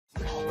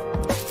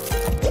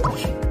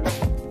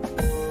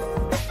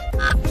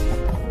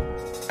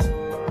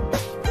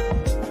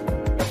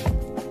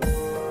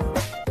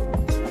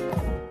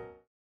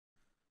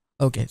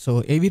ওকে, so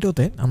এই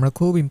ভিডিওতে আমরা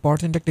খুব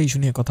ইম্পর্ট্যান্ট একটা ইস্যু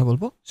নিয়ে কথা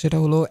বলবো, সেটা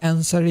হলো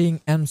অ্যানসারিং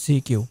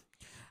এমসিকিউ।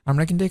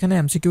 আমরা কিন্তু এখানে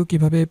এমসিকিউ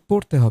কীভাবে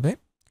পড়তে হবে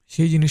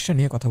সেই জিনিসটা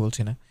নিয়ে কথা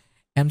বলছি না।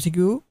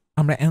 এমসিকিউ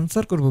আমরা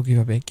অ্যান্সার করবো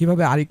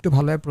কীভাবে আরেকটু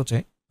ভালো অ্যাপ্রোচে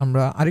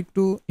আমরা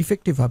আরেকটু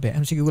ইফেক্টিভভাবে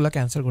এমসিকিউগুলোকে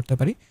অ্যান্সার করতে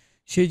পারি,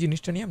 সেই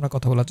জিনিসটা নিয়ে আমরা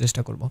কথা বলার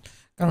চেষ্টা করব।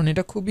 কারণ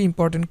এটা খুবই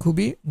ইম্পর্ট্যান্ট,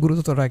 খুবই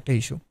গুরুতর একটা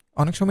ইস্যু।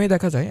 অনেক সময়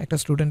দেখা যায় একটা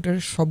স্টুডেন্টের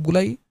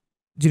সবগুলাই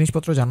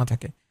জিনিসপত্র জানা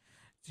থাকে,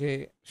 যে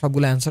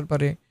সবগুলো অ্যান্সার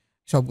পারে,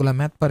 সবগুলা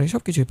ম্যাথ পারে,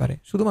 সব কিছুই পারে,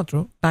 শুধুমাত্র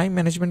টাইম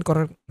ম্যানেজমেন্ট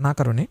করার না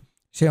কারণে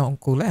সে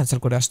অঙ্কগুলো অ্যান্সার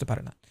করে আসতে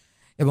পারে না।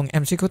 এবং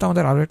এমসিকিউতে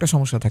আমাদের আরও একটা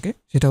সমস্যা থাকে,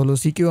 সেটা হলো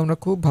সিকিউ আমরা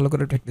খুব ভালো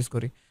করে প্র্যাকটিস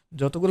করি।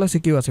 যতগুলো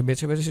সিকিউ আছে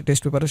বেছে বেছে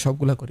টেস্ট পেপারে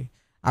সবগুলো করি,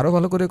 আরও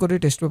ভালো করে করি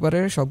টেস্ট পেপারে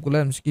সবগুলো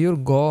এমসিকিউর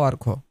ক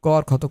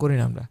আর খ তো করি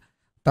না আমরা।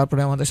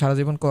 তারপরে আমাদের সারা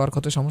জীবন ক আর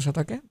খতে সমস্যা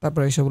থাকে,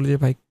 তারপরে এসে বলি যে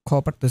ভাই খ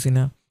পারতেছি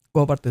না, ক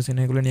পারতেছি না,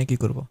 এগুলো নিয়ে কী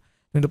করবো,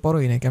 কিন্তু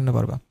পড়োই না, কেমনে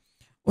পারবা,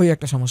 ওই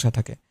একটা সমস্যা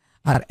থাকে।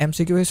 আর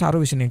এমসিকিউ এসে আরও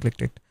বেশি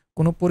নেগলেক্টেড।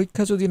 কোনো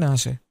পরীক্ষা যদি না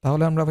আসে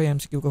তাহলে আমরা ভাই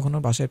এমসিকিউ কখনো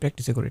বাসায়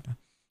প্র্যাকটিসে করি না।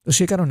 তো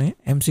সে কারণে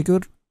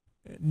এমসিকিউর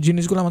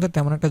জিনিসগুলো আমাদের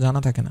তেমন একটা জানা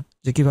থাকে না,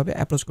 যে কীভাবে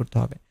অ্যাপ্রোচ করতে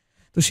হবে।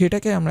 তো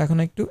সেটাকে আমরা এখন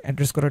একটু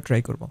অ্যাড্রেস করার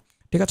ট্রাই করব,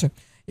 ঠিক আছে?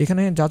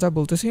 এখানে যা যা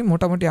বলতেছি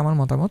মোটামুটি আমার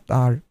মতামত,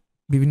 আর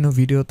বিভিন্ন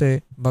ভিডিওতে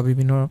বা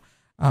বিভিন্ন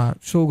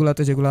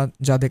শোগুলোতে যেগুলো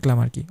যা দেখলাম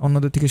আর কি,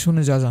 অন্যদের থেকে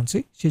শুনে যা জানছি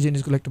সেই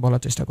জিনিসগুলো একটু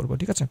বলার চেষ্টা করব,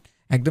 ঠিক আছে?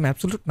 একদম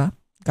অ্যাবসলিউট না,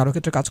 কারো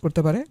ক্ষেত্রে কাজ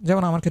করতে পারে,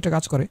 যেমন আমার ক্ষেত্রে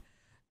কাজ করে।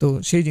 তো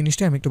সেই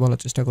জিনিসটাই আমি একটু বলার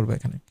চেষ্টা করবো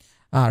এখানে।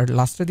 আর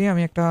লাস্টে দিয়ে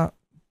আমি একটা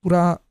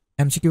পুরা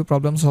এমসিকিউ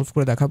প্রবলেম সলভ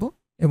করে দেখাবো,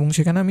 এবং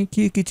সেখানে আমি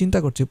কী কী চিন্তা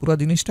করছি পুরো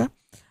জিনিসটা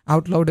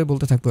আউট লাউডে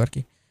বলতে থাকবো আর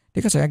কি,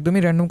 ঠিক আছে?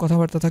 একদমই র্যান্ডম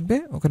কথাবার্তা থাকবে,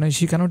 ওখানে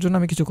শেখানোর জন্য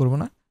আমি কিছু করবো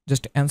না,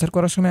 জাস্ট অ্যান্সার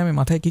করার সময় আমি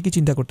মাথায় কী কী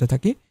চিন্তা করতে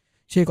থাকি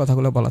সেই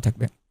কথাগুলো বলা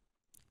থাকবে।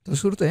 তো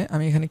শুরুতে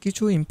আমি এখানে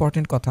কিছু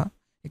ইম্পর্টেন্ট কথা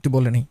একটু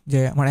বলে নিই, যে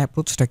আমার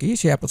অ্যাপ্রোচটা কী,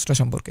 সেই অ্যাপ্রোচটা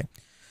সম্পর্কে।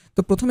 তো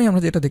প্রথমেই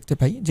আমরা যেটা দেখতে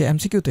পাই যে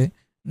এমসিকিউতে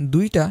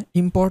দুইটা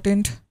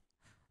ইম্পর্টেন্ট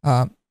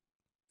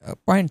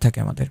পয়েন্ট থাকে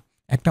আমাদের,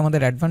 একটা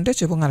আমাদের অ্যাডভান্টেজ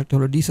এবং আরেকটা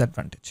হলো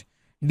ডিসঅ্যাডভান্টেজ।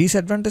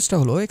 ডিসঅ্যাডভান্টেজটা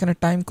হলো এখানে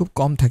টাইম খুব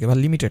কম থাকে বা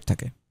লিমিটেড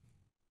থাকে,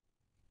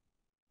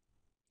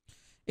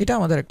 এটা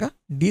আমাদের একটা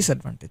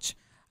ডিসঅ্যাডভান্টেজ।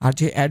 আর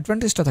যে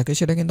অ্যাডভান্টেজটা থাকে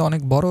সেটা কিন্তু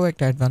অনেক বড়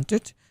একটা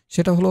অ্যাডভান্টেজ,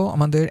 সেটা হলো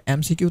আমাদের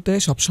এমসিকিউতে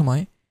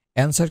সবসময়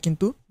অ্যান্সার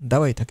কিন্তু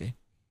দেওয়াই থাকে।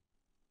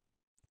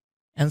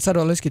 অ্যান্সার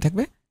অলওয়েজ কী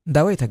থাকবে,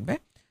 দেওয়াই থাকবে,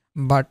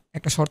 বাট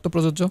একটা শর্ত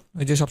প্রযোজ্য,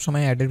 ওই যে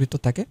সবসময় অ্যাডের ভিতর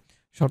থাকে,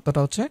 শর্তটা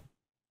হচ্ছে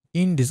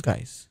ইন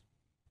ডিসগাইজ।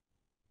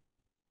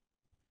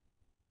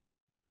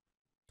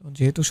 তো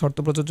যেহেতু শর্ত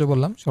প্রযোজ্য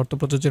বললাম, শর্ত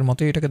প্রযোজ্যের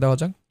মতোই এটাকে দেওয়া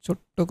যাক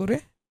ছোট্ট করে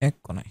এক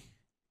কোণায়,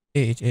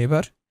 এই যে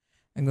এবার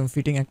একদম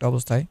ফিটিং একটা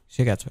অবস্থায়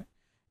সে গেছে,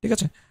 ঠিক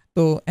আছে?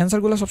 তো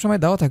অ্যান্সারগুলো সবসময়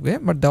দেওয়া থাকবে,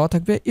 বাট দেওয়া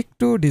থাকবে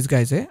একটু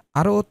ডিসগাইজে,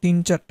 আরও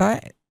 3-4টা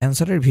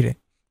অ্যান্সারের ভিড়ে,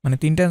 মানে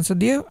 3টা অ্যান্সার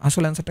দিয়ে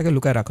আসল অ্যান্সারটাকে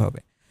লুকায় রাখা হবে।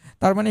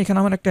 তার মানে এখানে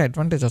আমার একটা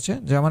অ্যাডভান্টেজ আছে,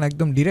 যে আমার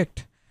একদম ডিরেক্ট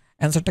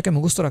অ্যান্সারটাকে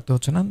মুখস্থ রাখতে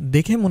হচ্ছে না,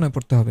 দেখে মনে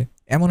পড়তে হবে,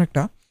 এমন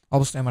একটা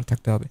অবস্থায় আমার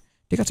থাকতে হবে,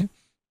 ঠিক আছে?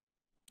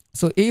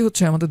 সো এই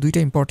হচ্ছে আমাদের দুইটা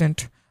ইম্পর্ট্যান্ট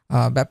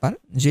ব্যাপার,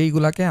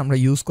 যেইগুলোকে আমরা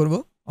ইউজ করব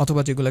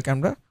অথবা যেগুলোকে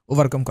আমরা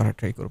ওভারকাম করার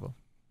ট্রাই করব।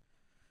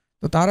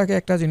 তো তার আগে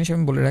একটা জিনিস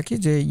আমি বলে রাখি,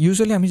 যে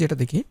ইউজুয়ালি আমি যেটা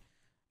দেখি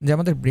যে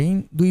আমাদের ব্রেইন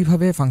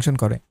দুইভাবে ফাংশন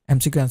করে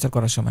এমসিকিউ অ্যান্সার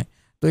করার সময়।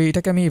 তো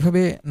এটাকে আমি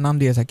এভাবে নাম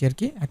দিয়ে থাকি আর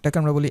কি, একটাকে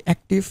আমরা বলি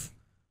অ্যাক্টিভ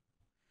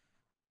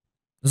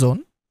জোন,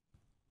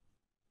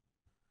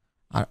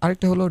 আর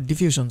আরেকটা হলো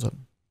ডিফিউশন জোন।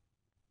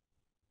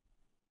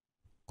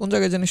 কোন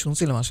জায়গায় জানি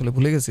শুনছিলাম, আসলে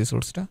ভুলে গেছি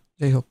সোর্সটা,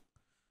 যাই হোক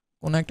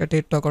কোনো একটা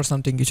টেড টক আর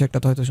সামথিং কিছু একটা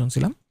তো হয়তো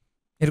শুনছিলাম,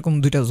 এরকম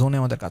দুইটা জোনে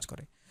আমাদের কাজ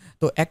করে।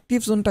 তো অ্যাক্টিভ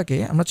জোনটাকে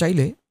আমরা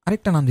চাইলে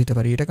আরেকটা নাম দিতে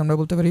পারি, এটাকে আমরা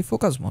বলতে পারি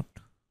ফোকাস মোড।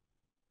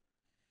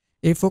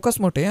 এই ফোকাস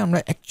মোডে আমরা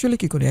অ্যাকচুয়ালি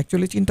কী করি,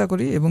 অ্যাকচুয়ালি চিন্তা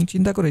করি, এবং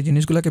চিন্তা করে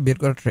জিনিসগুলোকে বের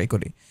করার ট্রাই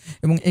করি।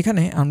 এবং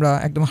এখানে আমরা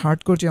একদম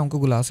হার্ডকোর যে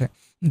অঙ্কগুলো আছে,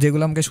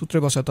 যেগুলো আমাকে সূত্রে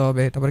বসাতে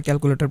হবে, তারপরে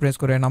ক্যালকুলেটর প্রেস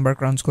করে নাম্বার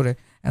ক্রাঞ্চ করে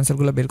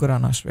অ্যান্সারগুলো বের করে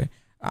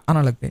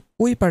আনা লাগবে,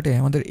 ওই পার্টে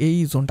আমাদের এই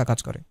জোনটা কাজ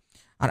করে।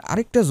 আর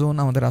আরেকটা জোন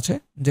আমাদের আছে,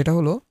 যেটা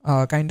হলো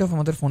কাইন্ড অফ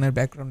আমাদের ফোনের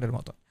ব্যাকগ্রাউন্ডের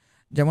মতো।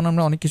 যেমন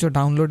আমরা অনেক কিছু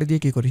ডাউনলোডে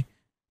দিয়ে কী করি,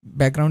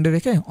 ব্যাকগ্রাউন্ডে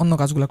রেখে অন্য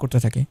কাজগুলো করতে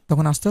থাকি,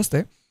 তখন আস্তে আস্তে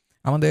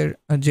আমাদের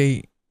যেই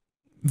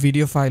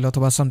ভিডিও ফাইল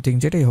অথবা সামথিং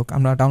যেটাই হোক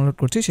আমরা ডাউনলোড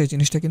করছি, সেই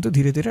জিনিসটা কিন্তু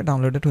ধীরে ধীরে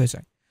ডাউনলোডেড হয়ে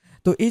যায়।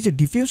 তো এই যে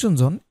ডিফিউশন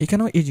জোন,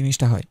 এখানেও এই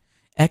জিনিসটা হয়।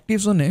 অ্যাক্টিভ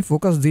জোনে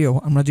ফোকাস দিয়েও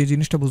আমরা যে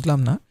জিনিসটা বুঝলাম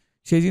না,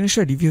 সেই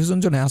জিনিসটা ডিফিউশন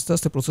জোনে আস্তে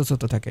আস্তে প্রসেস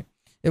হতে থাকে।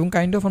 এবং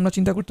কাইন্ড অফ আমরা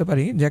চিন্তা করতে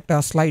পারি যে একটা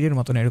স্লাইডের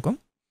মতন, এরকম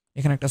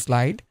এখানে একটা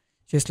স্লাইড,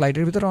 সেই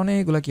স্লাইডের ভিতরে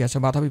অনেকগুলো কী আছে,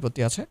 বাধা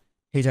বিপত্তি আছে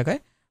এই জায়গায়,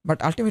 বাট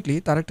আলটিমেটলি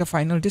তার একটা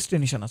ফাইনাল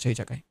ডেস্টিনেশন আছে, এই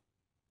জায়গায়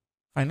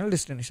ফাইনাল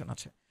ডেস্টিনেশন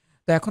আছে।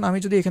 তো এখন আমি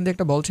যদি এখান থেকে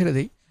একটা বল ছেড়ে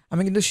দিই,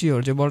 আমি কিন্তু শিওর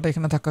যে বলটা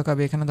এখানে ধাক্কা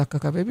খাবে, এখানে ধাক্কা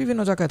খাবে,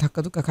 বিভিন্ন জায়গায়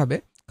ধাক্কা ধুক্কা খাবে,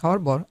 খাওয়ার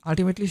পর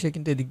আলটিমেটলি সে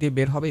কিন্তু এদিক দিয়ে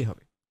বের হবেই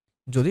হবে,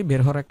 যদি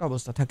বের হওয়ার একটা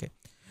অবস্থা থাকে।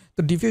 তো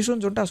ডিফিউশন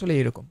জোনটা আসলে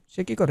এরকম,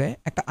 সে কী করে,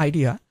 একটা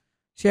আইডিয়া,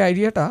 সেই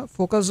আইডিয়াটা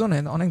ফোকাস জোনে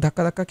অনেক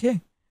ধাক্কা ধাক্কা খেয়ে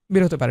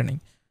বের হতে পারেনি,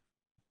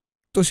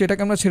 তো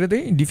সেটাকে আমরা ছেড়ে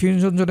দিই,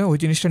 ডিফিউশন জোনে ওই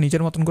জিনিসটা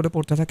নিজের মতন করে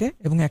পড়তে থাকে,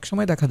 এবং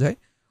একসময় দেখা যায়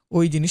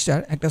ওই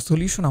জিনিসটার একটা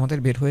সলিউশন আমাদের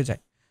বের হয়ে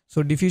যায়। সো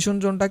ডিফিউশন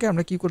জোনটাকে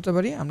আমরা কী করতে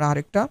পারি, আমরা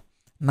আরেকটা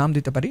নাম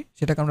দিতে পারি,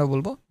 সেটাকে আমরা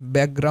বলবো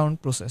ব্যাকগ্রাউন্ড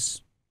প্রসেস,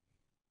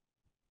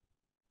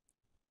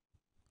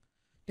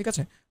 ঠিক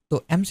আছে? তো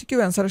এমসিকিউ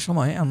অ্যান্সারের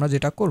সময় আমরা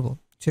যেটা করব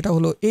সেটা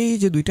হলো এই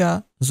যে দুইটা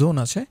জোন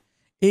আছে,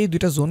 এই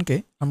দুইটা জোনকে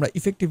আমরা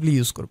ইফেক্টিভলি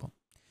ইউজ করব,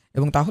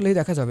 এবং তাহলেই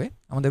দেখা যাবে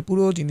আমাদের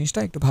পুরো জিনিসটা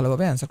একটু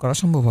ভালোভাবে অ্যান্সার করা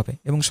সম্ভব হবে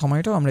এবং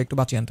সময়টাও আমরা একটু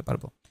বাঁচিয়ে আনতে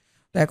পারবো।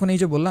 তো এখন এই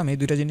যে বললাম এই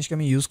দুইটা জিনিসকে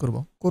আমি ইউজ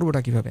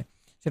করবোটা কীভাবে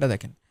সেটা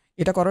দেখেন।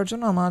 এটা করার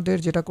জন্য আমাদের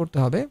যেটা করতে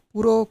হবে,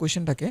 পুরো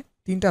কোয়েশ্চেনটাকে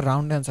 3টা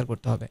রাউন্ডে অ্যান্সার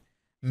করতে হবে।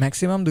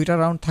 ম্যাক্সিমাম 2টা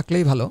রাউন্ড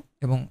থাকলেই ভালো,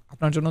 এবং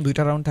আপনার জন্য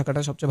 2টা রাউন্ড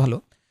থাকাটা সবচেয়ে ভালো।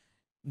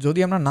 যদি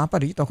আমরা না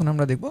পারি তখন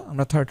আমরা দেখব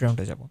আমরা 3rd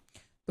রাউন্ডে যাব।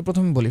 তো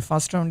প্রথমে বলি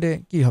ফার্স্ট রাউন্ডে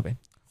কী হবে।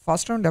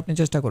 ফার্স্ট রাউন্ডে আপনি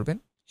চেষ্টা করবেন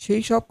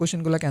সেই সব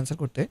কোয়েশ্চেনগুলোকে অ্যান্সার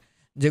করতে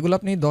যেগুলো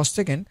আপনি 10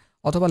 সেকেন্ড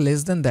অথবা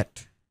লেস দেন দ্যাট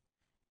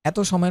এত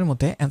সময়ের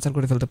মধ্যে অ্যান্সার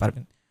করে ফেলতে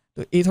পারবেন।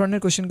 তো এই ধরনের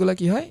কোয়েশ্চেনগুলো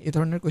কী হয়, এই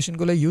ধরনের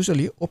কোয়েশ্চেনগুলো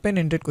ইউজুয়ালি ওপেন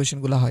এন্ডেড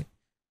কোয়েশ্চেনগুলো হয়,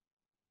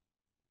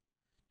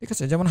 ঠিক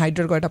আছে। যেমন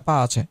হাইড্রার কয়টা পা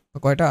আছে বা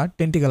কয়টা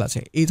টেন্টিকল আছে,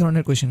 এই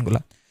ধরনের কোয়েশ্চেনগুলো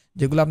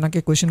যেগুলো আপনাকে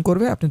কোয়েশ্চেন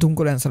করবে, আপনি ধুম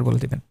করে অ্যান্সার বলে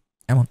দেবেন,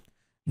 এমন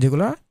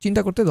যেগুলো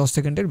চিন্তা করতে 10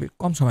 সেকেন্ডের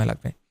কম সময়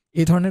লাগবে,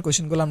 এই ধরনের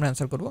কোয়েশ্চেনগুলো আমরা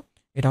অ্যান্সার করব।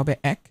 এটা হবে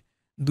 1।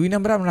 2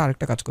 নম্বরে আমরা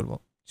আরেকটা কাজ করব,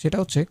 সেটা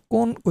হচ্ছে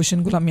কোন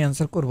কোয়েশ্চেনগুলো আমি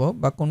অ্যান্সার করব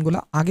বা কোনগুলো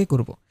আগে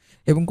করব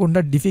এবং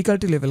কোনটার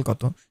ডিফিকাল্টি লেভেল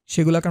কত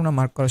সেগুলোকে আমরা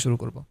মার্ক করা শুরু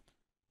করব,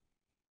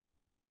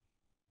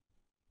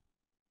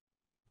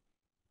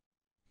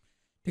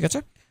 ঠিক আছে।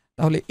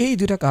 তাহলে এই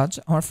দুইটা কাজ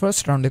আমার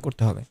ফার্স্ট রাউন্ডে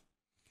করতে হবে।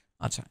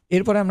 আচ্ছা,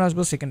 এরপরে আমরা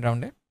আসবো সেকেন্ড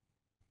রাউন্ডে।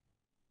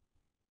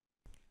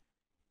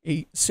 এই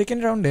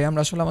সেকেন্ড রাউন্ডে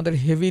আমরা আসলে আমাদের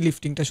হেভি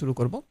লিফটিংটা শুরু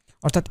করব,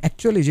 অর্থাৎ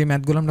অ্যাকচুয়ালি যে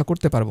ম্যাথগুলো আমরা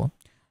করতে পারবো,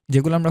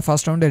 যেগুলো আমরা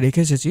ফার্স্ট রাউন্ডে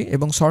রেখে এসেছি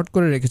এবং শর্ট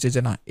করে রেখেছি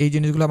যে না এই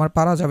জিনিসগুলো আমার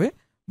পারা যাবে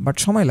বাট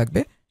সময়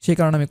লাগবে, সেই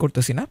কারণে আমি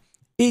করতেছি না,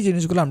 এই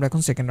জিনিসগুলো আমরা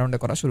এখন সেকেন্ড রাউন্ডে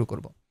করা শুরু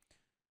করব।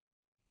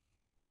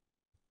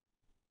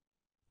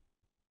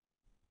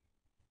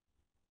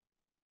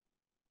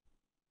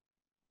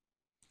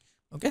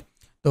 ওকে,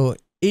 তো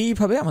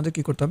এইভাবে আমাদের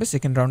কি করতে হবে,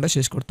 সেকেন্ড রাউন্ডে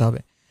শেষ করতে হবে,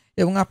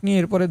 এবং আপনি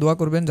এরপরে দোয়া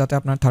করবেন যাতে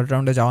আপনার থার্ড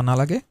রাউন্ডে যাওয়া না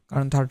লাগে,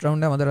 কারণ থার্ড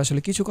রাউন্ডে আমাদের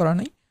আসলে কিছু করা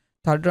নেই।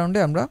 থার্ড রাউন্ডে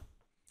আমরা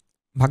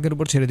ভাগ্যের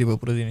উপর ছেড়ে দিব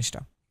পুরো জিনিসটা।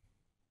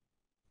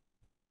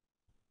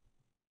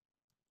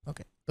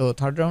 ওকে, তো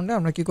থার্ড রাউন্ডে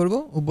আমরা কি করব,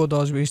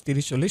 10, 20,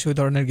 30, 40 ওই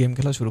ধরনের গেম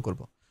খেলা শুরু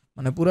করব।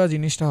 মানে পুরো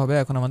জিনিসটা হবে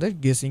এখন আমাদের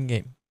গেসিং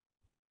গেম,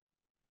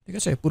 ঠিক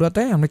আছে।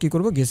 পুরাটাই আমরা কি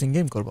করব, গেসিং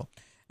গেম করব।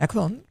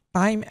 এখন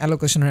টাইম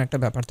অ্যালোকেশনের একটা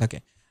ব্যাপার থাকে,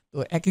 তো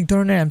এক এক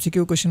ধরনের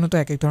এমসিকিউ কোয়েশ্চেনও তো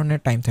এক এক ধরনের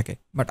টাইম থাকে,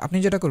 বাট আপনি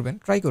যেটা করবেন,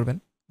 ট্রাই করবেন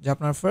যে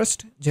আপনার ফার্স্ট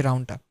যে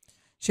রাউন্ডটা,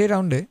 সেই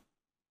রাউন্ডে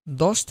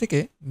 10 থেকে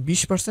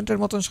 20%-এর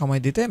মতন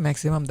সময় দিতে,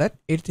 ম্যাক্সিমাম দ্যাট,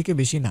 এর থেকে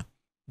বেশি না,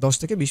 10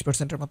 থেকে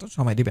 20%-এর মতন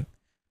সময় দিবেন।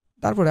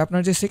 তারপরে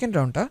আপনার যে সেকেন্ড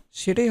রাউন্ডটা,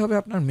 সেটাই হবে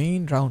আপনার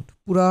মেইন রাউন্ড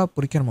পুরা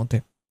পরীক্ষার মধ্যে,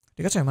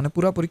 ঠিক আছে। মানে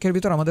পুরা পরীক্ষার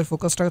ভিতর আমাদের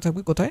ফোকাসটা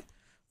থাকবে কোথায়,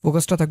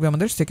 ফোকাসটা থাকবে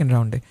আমাদের সেকেন্ড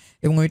রাউন্ডে,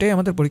 এবং ওইটাই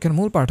আমাদের পরীক্ষার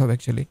মূল পার্ট হবে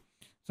অ্যাকচুয়ালি।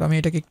 তো আমি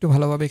এটাকে একটু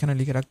ভালোভাবে এখানে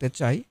লিখে রাখতে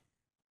চাই,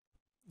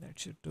 দ্যাট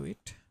শুড ডু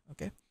ইট।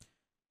 ওকে,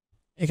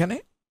 এখানে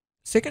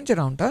সেকেন্ড যে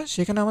রাউন্ডটা,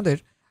 সেখানে আমাদের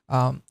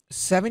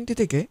 70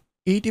 থেকে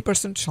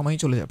 80% সময়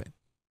চলে যাবে,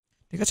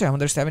 ঠিক আছে।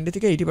 আমাদের 70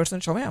 থেকে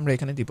 80% সময় আমরা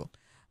এখানে দিব,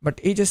 বাট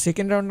এই যে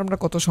সেকেন্ড রাউন্ড আমরা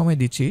কত সময়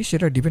দিচ্ছি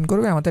সেটা ডিপেন্ড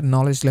করবে আমাদের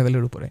নলেজ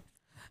লেভেলের উপরে।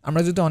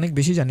 আমরা যদি অনেক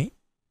বেশি জানি,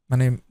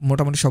 মানে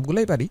মোটামুটি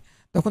সবগুলোই পারি,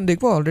 তখন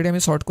দেখবো অলরেডি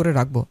আমি শর্ট করে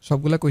রাখবো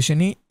সবগুলো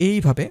কোয়েশ্চেনই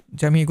এইভাবে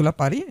যে আমি এগুলো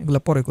পারি, এগুলো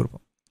পরে করব।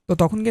 তো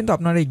তখন কিন্তু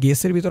আপনার এই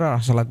গেসের ভিতরে আর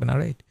আসা লাগবে না,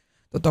 রাইট।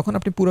 তো তখন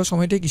আপনি পুরো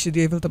সময়টাই কিসে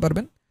দিয়ে ফেলতে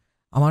পারবেন,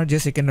 আমার যে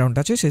সেকেন্ড রাউন্ড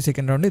আছে সেই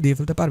সেকেন্ড রাউন্ডে দিয়ে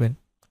ফেলতে পারবেন।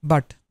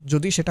 বাট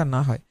যদি সেটা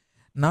না হয়,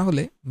 না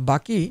হলে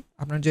বাকি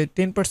আপনার যে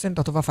 10%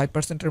 অথবা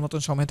 5%-এর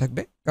মতন সময়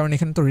থাকবে, কারণ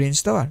এখানে তো রেঞ্জ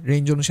দেওয়া,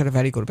 রেঞ্জ অনুসারে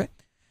ভ্যারি করবে,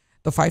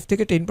 তো 5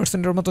 থেকে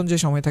 10%-এর মতন যে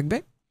সময় থাকবে,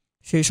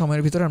 সেই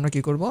সময়ের ভিতরে আমরা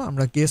কী করব,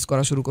 আমরা গেস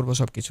করা শুরু করব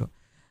সব কিছু।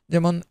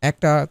 যেমন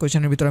একটা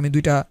কোয়েশ্চেনের ভিতরে আমি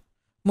দুইটা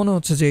মনে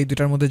হচ্ছে যে এই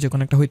দুইটার মধ্যে যে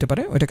কোনো একটা হইতে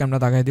পারে, ওইটাকে আমরা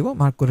দাগায় দিব,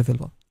 মার্ক করে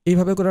ফেলবো,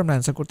 এইভাবে করে আমরা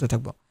অ্যান্সার করতে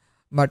থাকবো।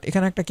 বাট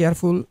এখানে একটা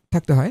কেয়ারফুল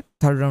থাকতে হয়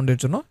থার্ড রাউন্ডের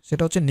জন্য,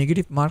 সেটা হচ্ছে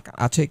নেগেটিভ মার্ক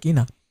আছে কি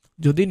না।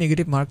 যদি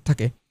নেগেটিভ মার্ক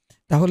থাকে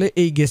তাহলে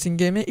এই গেসিং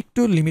গেমে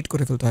একটু লিমিট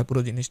করে ফেলতে হয়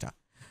পুরো জিনিসটা।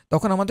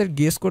 তখন আমাদের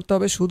গেস করতে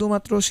হবে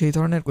শুধুমাত্র সেই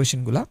ধরনের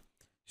কোয়েশ্চেনগুলা,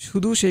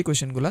 শুধু সেই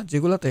কোয়েশ্চেনগুলা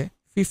যেগুলোতে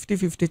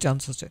 50-50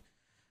 চান্স আছে।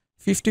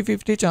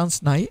 50-50 চান্স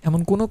নাই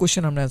এমন কোনো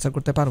কোয়েশ্চেন আমরা অ্যান্সার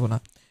করতে পারবো না।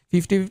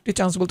 50-50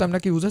 চান্স বলতে আমরা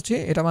কি বুঝাচ্ছি,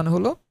 এটা মানে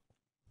হলো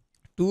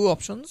 2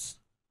 options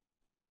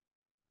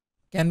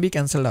can be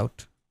cancelled out,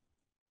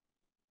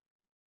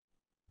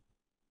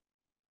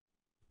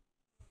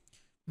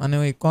 মানে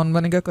ওই কন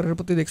বানিকা করার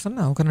প্রতি দেখছেন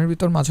না, ওখানের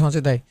ভিতর মাঝে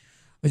মাঝে দেয়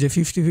ওই যে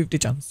 50-50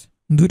 চান্স,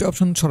 দুইটা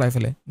অপশন ছড়াই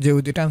ফেলে যে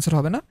ওই দুইটা অ্যান্সার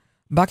হবে না,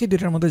 বাকি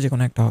দুইটার মধ্যে যে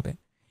কোনো একটা হবে।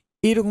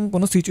 এইরকম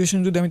কোনো সিচুয়েশন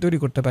যদি আমি তৈরি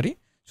করতে পারি,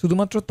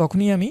 শুধুমাত্র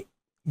তখনই আমি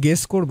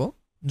গেস করব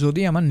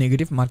যদি আমার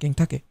নেগেটিভ মার্কিং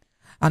থাকে।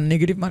 আর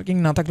নেগেটিভ মার্কিং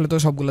না থাকলে তো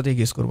সবগুলোতেই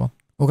গেস করব,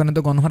 ওখানে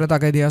তো গণহারে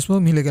তাকায় দিয়ে আসবো,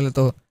 মিলে গেলে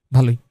তো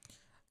ভালোই।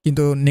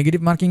 কিন্তু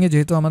নেগেটিভ মার্কিংয়ে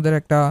যেহেতু আমাদের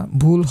একটা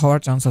ভুল হওয়ার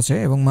চান্স আছে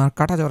এবং মার্ক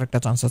কাটা যাওয়ার একটা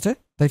চান্স আছে,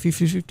 তাই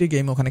 50-50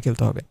 গেম ওখানে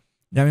খেলতে হবে।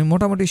 যে আমি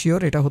মোটামুটি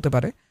শিওর এটা হতে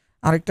পারে,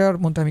 আরেকটার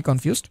মধ্যে আমি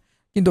কনফিউজড,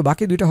 কিন্তু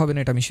বাকি দুইটা হবে না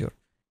এটা আমি শিওর।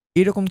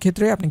 এইরকম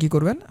ক্ষেত্রে আপনি কি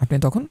করবেন, আপনি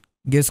তখন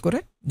গেস করে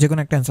যে কোনো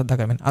একটা অ্যান্সার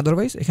দেখাবেন,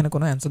 আদারওয়াইজ এখানে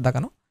কোনো অ্যান্সার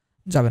দেখানো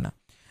যাবে না।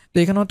 তো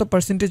এখানেও তো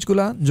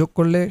পার্সেন্টেজগুলো যোগ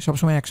করলে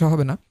সবসময় 100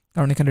 হবে না,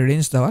 কারণ এখানে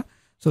রেঞ্জ দেওয়া,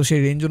 সো সেই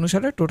রেঞ্জ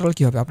অনুসারে টোটাল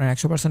কী হবে, আপনার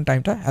 100%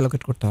 টাইমটা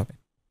অ্যালোকেট করতে হবে,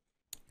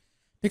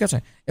 ঠিক আছে।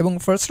 এবং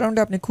ফার্স্ট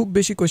রাউন্ডে আপনি খুব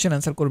বেশি কোয়েশ্চেন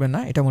অ্যান্সার করবেন না,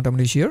 এটা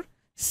মোটামুটি শিওর।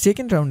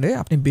 সেকেন্ড রাউন্ডে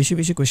আপনি বেশি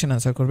বেশি কোয়েশ্চেন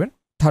অ্যান্সার করবেন।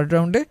 থার্ড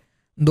রাউন্ডে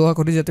দোয়া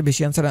করি যাতে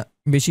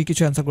বেশি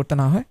কিছু অ্যান্সার করতে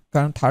না হয়,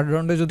 কারণ থার্ড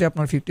রাউন্ডে যদি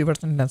আপনার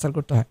 50% অ্যান্সার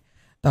করতে হয়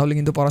তাহলে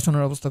কিন্তু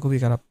পড়াশোনার অবস্থা খুবই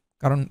খারাপ,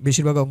 কারণ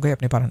বেশিরভাগ অঙ্কই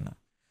আপনি পারেন না।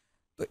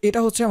 তো এটা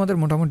হচ্ছে আমাদের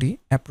মোটামুটি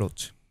অ্যাপ্রোচ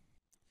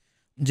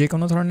যে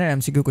কোনো ধরনের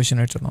এমসিকিউ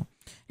কোয়েশ্চেনের জন্য,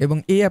 এবং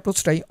এই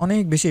অ্যাপ্রোচটাই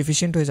অনেক বেশি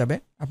এফিশিয়েন্ট হয়ে যাবে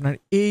আপনার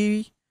এই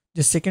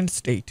যে সেকেন্ড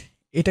স্টেট,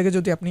 এটাকে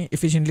যদি আপনি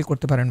এফিশিয়েন্টলি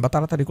করতে পারেন বা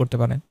তাড়াতাড়ি করতে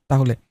পারেন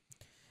তাহলে।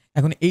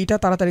 এখন এইটা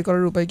তাড়াতাড়ি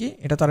করার উপায় কি?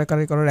 এটা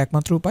তাড়াতাড়ি করার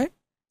একমাত্র উপায়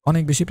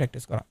অনেক বেশি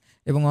প্র্যাকটিস করা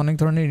এবং অনেক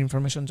ধরনের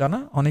ইনফরমেশন জানা,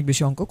 অনেক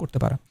বেশি অঙ্ক করতে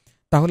পারা।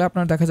 তাহলে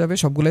আপনার দেখা যাবে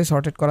সবগুলোই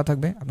সর্টেড করা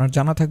থাকবে, আপনার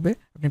জানা থাকবে,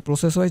 আপনি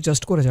প্রসেস ওয়াইজ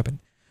জাস্ট করে যাবেন।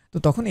 তো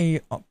তখন এই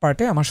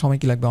পার্টে আমার সময়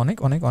কি লাগবে? অনেক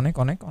অনেক অনেক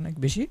অনেক অনেক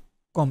বেশি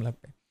কম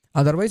লাগবে।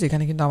 আদারওয়াইজ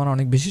এখানে কিন্তু আমার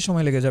অনেক বেশি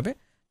সময় লেগে যাবে।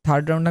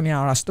 থার্ড রাউন্ডে আমি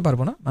আর আসতে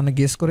পারবো না, মানে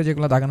গেস করে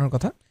যেগুলো দাগানোর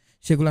কথা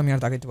সেগুলো আমি আর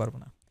দাগাইতে পারবো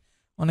না।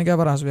 অনেকে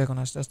আবার আসবে এখন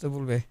আস্তে আস্তে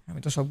বলবে আমি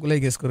তো সবগুলোই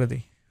গেস করে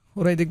দিই,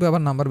 ওরাই দেখবে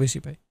আবার নাম্বার বেশি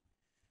পায়।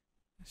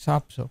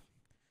 সব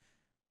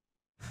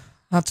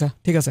আচ্ছা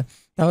ঠিক আছে,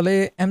 তাহলে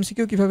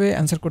এমসিকিউ কীভাবে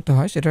অ্যান্সার করতে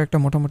হয় সেটার একটা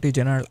মোটামুটি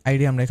জেনারেল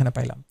আইডিয়া আমরা এখানে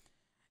পাইলাম।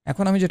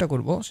 এখন আমি যেটা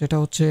করব সেটা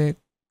হচ্ছে,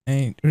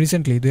 এই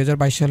রিসেন্টলি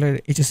 2022 সালের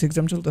এইচএসসি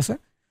এক্সাম চলতেছে,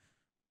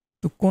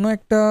 তো কোনো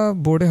একটা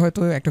বোর্ডে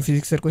হয়তো একটা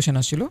ফিজিক্সের কোয়েশ্চেন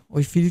আসছিল,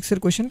 ওই ফিজিক্সের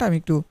কোয়েশ্চেনটা আমি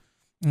একটু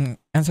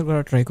অ্যান্সার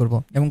করার ট্রাই করব,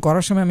 এবং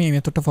করার সময় আমি এই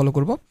মেথডটা ফলো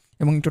করব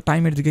এবং একটু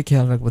টাইমের দিকে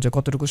খেয়াল রাখবো যে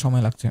কতটুকু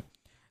সময় লাগছে।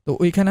 তো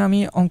ওইখানে আমি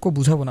অঙ্ক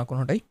বুঝাবো না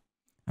কোনোটাই,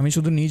 আমি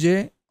শুধু নিজে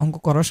অঙ্ক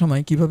করার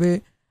সময় কীভাবে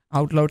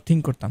আউট লাউড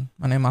থিঙ্ক করতাম,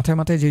 মানে মাথায়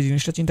মাথায় যে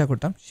জিনিসটা চিন্তা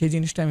করতাম সেই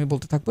জিনিসটা আমি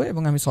বলতে থাকবো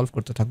এবং আমি সলভ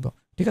করতে থাকবো।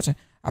 ঠিক আছে,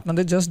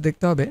 আপনাদের জাস্ট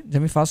দেখতে হবে যে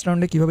আমি ফার্স্ট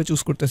রাউন্ডে কীভাবে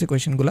চুজ করতেছি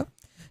কোয়েশ্চেনগুলো,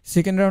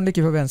 সেকেন্ড রাউন্ডে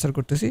কীভাবে অ্যান্সার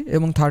করতেছি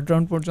এবং থার্ড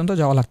রাউন্ড পর্যন্ত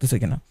যাওয়া লাগতেছে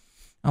কিনা।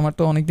 আমার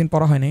তো অনেক দিন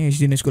পড়া হয়নি এই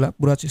জিনিসগুলো,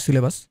 পুরো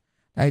সিলেবাস,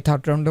 তাই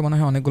থার্ড রাউন্ডে মনে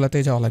হয়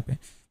অনেকগুলোতেই যাওয়া লাগবে।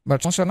 বাট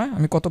সমস্যা না,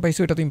 আমি কত পাইছি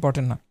এটা তো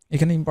ইম্পর্টেন্ট না,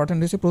 এখানে ইম্পর্টেন্ট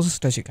হচ্ছে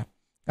প্রসেসটা শেখা,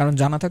 কারণ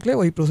জানা থাকলে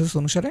ওই প্রসেস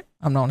অনুসারে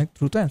আমরা অনেক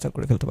দ্রুত অ্যান্সার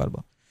করে ফেলতে পারবো।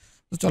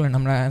 তো চলেন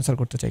আমরা অ্যান্সার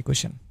করতে চাই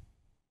কোয়েশ্চেন।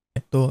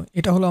 তো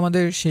এটা হলো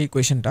আমাদের সেই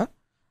কোয়েশ্চেনটা।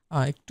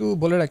 একটু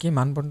বলে রাখি,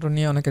 মানবন্টন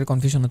নিয়ে অনেকের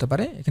কনফিউশন হতে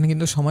পারে। এখানে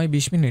কিন্তু সময়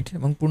 20 মিনিট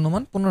এবং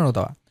পূর্ণমান 15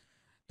 দেওয়া।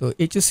 তো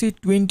এইচএসসি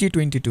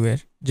 2022 এর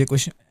যে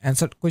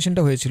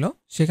কোয়েশ্চেনটা হয়েছিল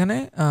সেখানে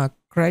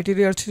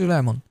ক্রাইটেরিয়া ছিল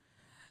এমন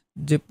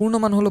যে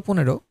পূর্ণমান হলো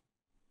 15,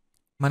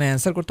 মানে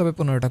অ্যান্সার করতে হবে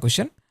 15টা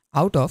কোয়েশ্চেন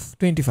আউট অফ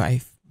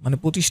 25, মানে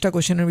 25টা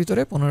কোয়েশ্চেনের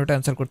ভিতরে 15টা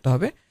অ্যান্সার করতে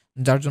হবে,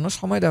 যার জন্য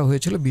সময় দেওয়া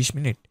হয়েছিল 20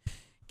 মিনিট।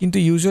 কিন্তু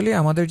ইউজুয়ালি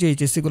আমাদের যে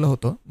এইচএসসিগুলো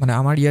হতো, মানে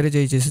আমার ইয়ারে যে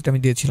এইচএসসিটা আমি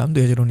দিয়েছিলাম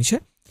 2019-এ,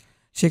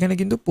 সেখানে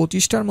কিন্তু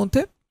 25টার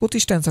মধ্যে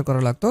 25টা অ্যান্সার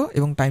করা লাগতো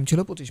এবং টাইম ছিল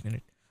 25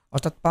 মিনিট,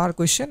 অর্থাৎ পার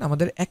কোয়েশ্চেন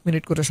আমাদের 1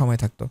 মিনিট করে সময়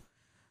থাকতো।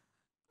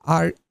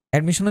 আর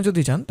অ্যাডমিশনে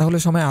যদি যান তাহলে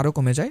সময় আরও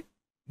কমে যায়,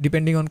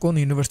 ডিপেন্ডিং অন কোন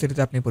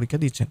ইউনিভার্সিটিতে আপনি পরীক্ষা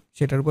দিচ্ছেন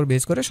সেটার উপর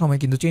বেস করে সময়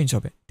কিন্তু চেঞ্জ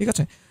হবে। ঠিক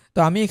আছে, তো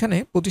আমি এখানে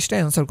 25টা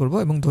অ্যান্সার করব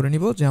এবং ধরে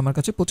নিব যে আমার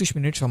কাছে 25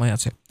 মিনিট সময়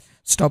আছে।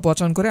 স্টপ ওয়াচ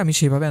অন করে আমি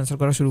সেভাবে অ্যান্সার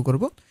করা শুরু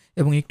করব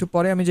এবং একটু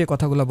পরে আমি যে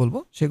কথাগুলো বলবো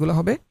সেগুলো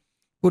হবে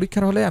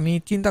পরীক্ষার হলে আমি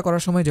চিন্তা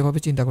করার সময় যেভাবে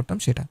চিন্তা করতাম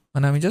সেটা,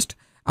 মানে আমি জাস্ট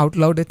আউট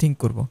লাউডে থিঙ্ক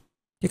করব।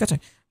 ঠিক আছে,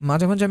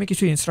 মাঝে মাঝে আমি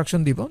কিছু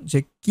ইনস্ট্রাকশন দিব যে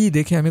কি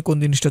দেখে আমি কোন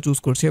জিনিসটা চুজ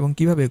করছি এবং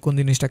কিভাবে কোন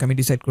জিনিসটাকে আমি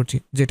ডিসাইড করছি,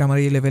 যেটা আমার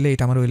এই লেভেলে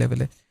এটা আমার ওই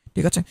লেভেলে।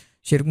 ঠিক আছে,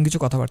 সেরকম কিছু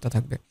কথাবার্তা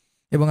থাকবে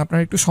এবং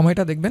আপনারা একটু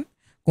সময়টা দেখবেন,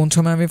 কোন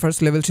সময় আমি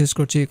ফার্স্ট লেভেল শেষ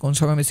করছি, কোন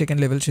সময় আমি সেকেন্ড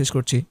লেভেল শেষ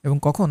করছি এবং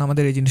কখন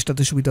আমাদের এই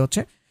জিনিসটাতে সুবিধা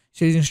হচ্ছে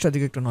সেই জিনিসটার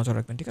দিকে একটু নজর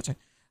রাখবেন। ঠিক আছে,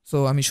 সো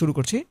আমি শুরু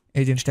করছি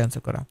এই জিনিসটা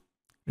অ্যান্সার করা।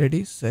 Ready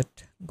set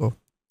go.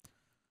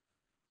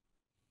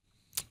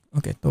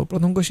 ওকে, তো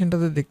প্রথম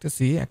কোয়েশ্চেনটাতে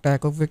দেখতেছি একটা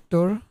একক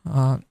ভেক্টর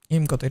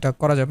এম কত, এটা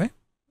করা যাবে,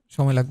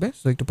 সময় লাগবে,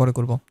 সো একটু পরে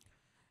করব।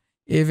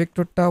 এ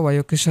ভেক্টরটা ওয়াই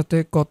অক্ষের সাথে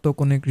কত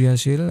কোণে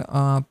ক্রিয়াশীল,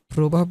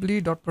 প্রবাবলি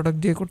ডট প্রোডাক্ট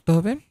দিয়ে করতে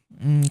হবে,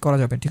 করা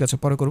যাবে, ঠিক আছে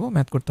পরে করব,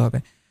 ম্যাথ করতে হবে।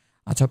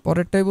 আচ্ছা,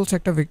 পরেরটাই বলছে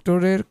একটা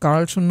ভেক্টরের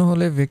কার্ল শূন্য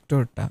হলে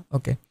ভেক্টরটা,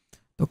 ওকে,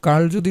 তো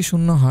কার্ল যদি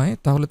শূন্য হয়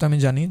তাহলে তো আমি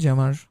জানি যে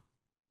আমার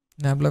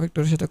ন্যাবলা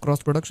ভেক্টরের সাথে ক্রস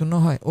প্রোডাক্ট শূন্য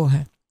হয়। ও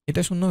হ্যাঁ,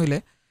 এটা শূন্য হইলে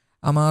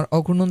আমার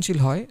অঘূর্ণনশীল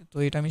হয়, তো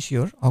এটা আমি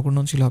শিওর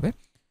অঘূর্ণনশীল হবে,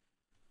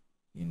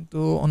 কিন্তু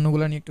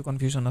অন্যগুলো নিয়ে একটু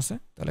কনফিউশন আছে,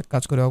 তাহলে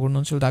কাজ করে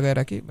অঘূর্ণনশীল দাগায়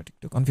রাখি, বাট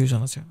একটু কনফিউশন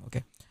আছে। ওকে,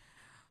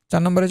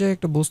 4 নম্বরে যে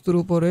একটা বস্তুর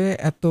উপরে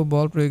এত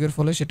বল প্রয়োগের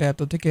ফলে সেটা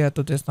এত থেকে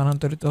এততে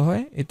স্থানান্তরিত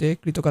হয়, এতে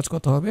কৃতকাজ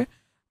কত হবে,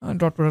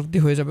 ডট প্রোডাক্ট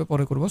দিয়ে হয়ে যাবে,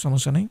 পরে করব,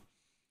 সমস্যা নেই।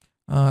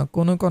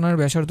 কোনো কণার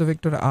ব্যাসার্ধ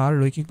ভেক্টর আর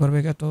রৈখিক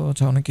ভরবেগ এত,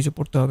 আচ্ছা অনেক কিছু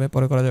পড়তে হবে,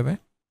 পরে করা যাবে।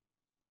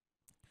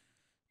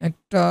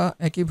 একটা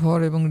একই ভর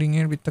এবং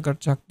রিংয়ের বৃত্তাকার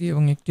চাকতি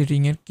এবং একটি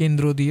রিংয়ের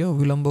কেন্দ্র দিয়ে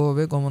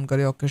অবিলম্বভাবে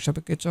গমনকারী অক্ষের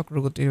সাপেক্ষে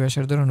চক্রগতির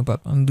ব্যাসার্ধের অনুপাত,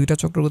 মানে দুইটা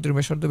চক্রগতির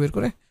ব্যাসার্ধ বের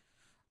করে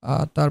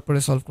তারপরে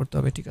সলভ করতে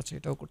হবে। ঠিক আছে,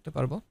 এটাও করতে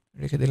পারবো,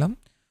 রেখে দিলাম।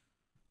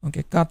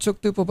 ওকে,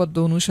 কাজশক্তি উপপাদ্য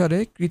অনুসারে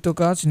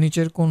কৃতকাজ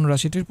নিচের কোন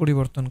রাশিটির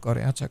পরিবর্তন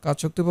করে। আচ্ছা,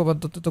 কাজশক্তি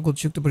উপপাদ্যতে তো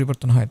গতিশক্তি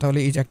পরিবর্তন হয়, তাহলে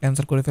এই যে একটা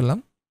অ্যান্সার করে ফেললাম,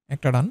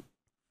 একটা ডান।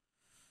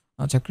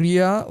 আচ্ছা,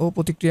 ক্রিয়া ও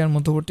প্রতিক্রিয়ার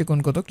মধ্যবর্তী কোণ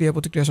কত, ক্রিয়া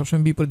প্রতিক্রিয়া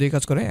সবসময় বিপরীত দিকে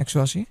কাজ করে,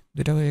 180,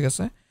 দুইটা হয়ে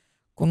গেছে।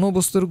 কোনো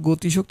বস্তুর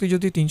গতিশক্তি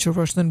যদি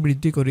 300%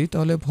 বৃদ্ধি করি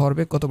তাহলে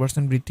ভরবেগ কত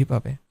 % বৃদ্ধি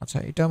পাবে। আচ্ছা,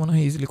 এটা মনে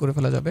হয় ইজিলি করে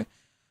ফেলা যাবে,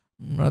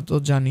 আমরা তো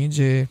জানি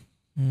যে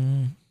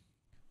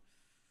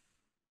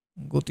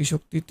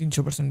গতিশক্তি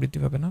 300% বৃদ্ধি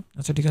পাবে না।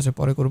 আচ্ছা ঠিক আছে,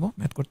 পরে করব,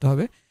 ম্যাথ করতে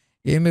হবে।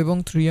 এম এবং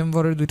 3m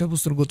ভরের দুইটা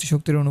বস্তুর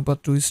গতিশক্তির অনুপাত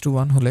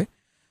 2:1 হলে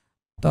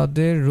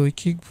তাদের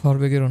রৈখিক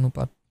ভরবেগের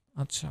অনুপাত।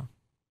 আচ্ছা,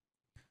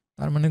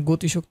 তার মানে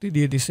গতিশক্তি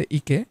দিয়ে দিছে ই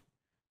কে,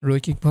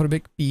 রৈখিক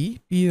ভরবেগ পি,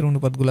 পি এর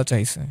অনুপাতগুলো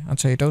চাইছে।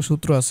 আচ্ছা এটাও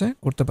সূত্র আছে,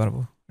 করতে পারবো,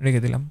 রেখে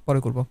দিলাম, পরে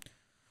করব।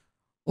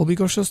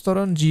 অভিকর্ষ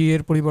ত্বরণ জি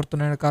এর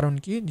পরিবর্তনের কারণ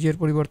কি? জি এর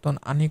পরিবর্তন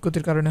আহ্নিক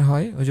গতির কারণে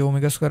হয়, ওই যে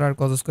ওমেগা স্কোয়ার আর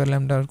কজ স্কোয়ার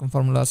ল্যামডা এরকম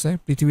ফর্মুলা আছে।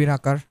 পৃথিবীর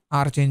আকার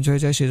আর চেঞ্জ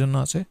হয়ে যায় সেজন্য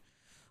আছে।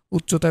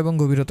 উচ্চতা এবং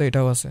গভীরতা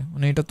এটাও আছে,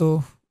 মানে এটা তো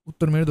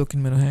উত্তর মেরু দক্ষিণ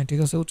মেরু, হ্যাঁ ঠিক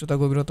আছে, উচ্চতা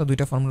গভীরতা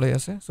দুইটা ফর্মুলাই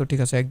আছে, সো ঠিক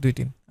আছে 1 2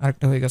 3,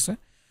 আরেকটা হয়ে গেছে।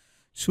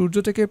 সূর্য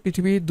থেকে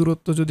পৃথিবীর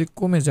দূরত্ব যদি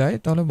কমে যায়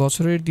তাহলে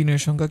বছরের দিনের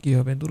সংখ্যা কী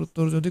হবে? দূরত্ব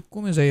যদি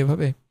কমে যায়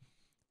এভাবে,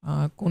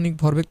 কৌণিক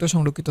ভরবেগ তো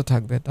সংরক্ষিত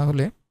থাকবে।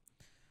 তাহলে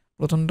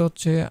প্রথমটা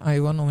হচ্ছে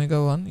I1 omega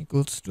 1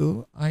 equals to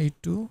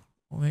I2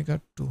 omega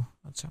 2।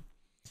 আচ্ছা,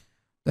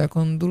 তো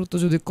এখন দূরত্ব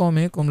যদি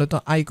কমলে তো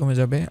আই কমে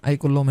যাবে, আই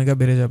করলে ওমেগা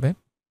বেড়ে যাবে,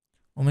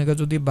 ওমেগা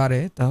যদি বাড়ে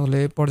তাহলে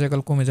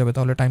পর্যায়কাল কমে যাবে,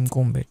 তাহলে টাইম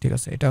কমবে। ঠিক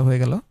আছে, এটা হয়ে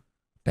গেল,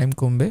 টাইম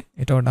কমবে,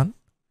 এটাও ডান।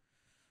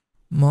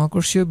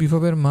 মহাকর্ষীয়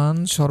বিভবের মান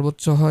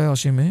সর্বোচ্চ হয়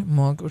অসীমে।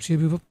 মহাকর্ষীয়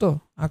বিভব তো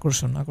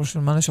আকর্ষণ, আকর্ষণ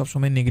মানে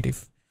সবসময় নেগেটিভ,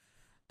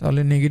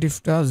 তাহলে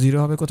নেগেটিভটা 0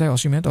 হবে কোথায়?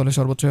 অসীমে, তাহলে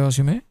সর্বোচ্চ হয়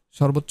অসীমে।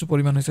 সর্বোচ্চ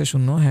পরিমাণ হয়েছে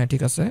 0, হ্যাঁ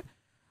ঠিক আছে।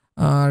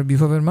 আর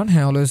বিভবের মান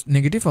হ্যাঁ অলওয়েজ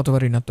নেগেটিভ অথবা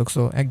ঋণাত্মক,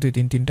 সো 1 2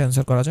 3 তিনটা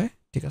অ্যান্সার করা যায়।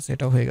 ঠিক আছে,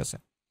 এটাও হয়ে গেছে।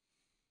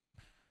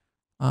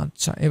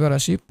 আচ্ছা এবার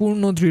আসি,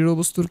 পূর্ণ দৃঢ়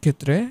বস্তুর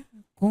ক্ষেত্রে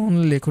কোন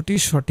লেখটি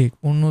সঠিক?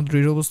 পূর্ণ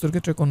দৃঢ় বস্তুর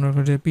ক্ষেত্রে কোন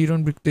লেখটি পীড়ন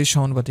বিকৃতির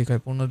সমানুপাতিক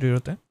হয় পূর্ণ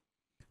দৃঢ়তে?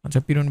 আচ্ছা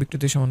পীড়ন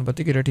বিকৃতির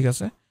সমানুপাতিক, এটা ঠিক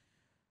আছে।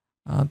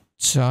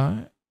 আচ্ছা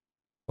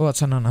ও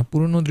আচ্ছা, না না,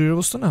 পূর্ণ দৃঢ়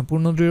বস্তু না,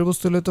 পূর্ণ দৃঢ়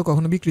বস্তু হলে তো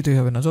কখনো বিকৃতি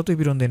হবে না যতই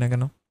পীড়ন দেয় না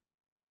কেন।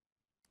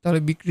 তাহলে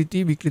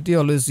বিকৃতি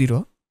অলওয়েজ 0,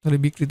 তাহলে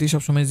বিকৃতি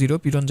সবসময় 0,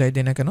 পীড়ন যাই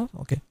দেয় না কেন।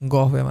 ওকে, গ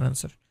হবে আমার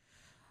অ্যান্সার।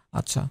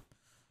 আচ্ছা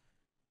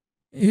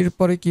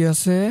এরপরে কি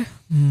আছে?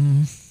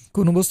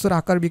 কোন বস্তুর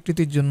আকার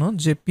বিকৃতির জন্য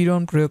যে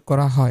পীড়ন প্রয়োগ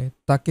করা হয়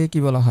তাকে কি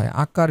বলা হয়?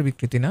 আকার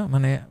বিকৃতি না,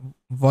 মানে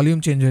ভলিউম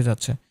চেঞ্জ হয়ে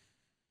যাচ্ছে।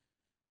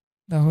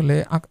 তাহলে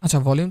আচ্ছা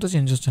ভলিউম তো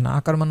চেঞ্জ হচ্ছে না,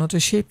 আকার মানে হচ্ছে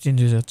শেপ চেঞ্জ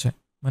হয়ে যাচ্ছে,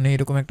 মানে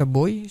এরকম একটা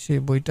বই, সেই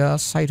বইটা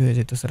সাইড হয়ে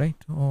যেতেছে, রাইট?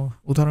 ও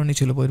উদাহরণই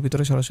ছিল বইয়ের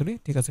ভিতরে সরাসরি,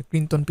 ঠিক আছে,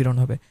 ক্রিন্তন পীড়ন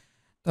হবে।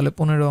 তাহলে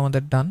 15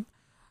 আমাদের ডান।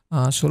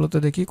 16তে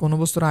দেখি, কোনো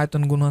বস্তুর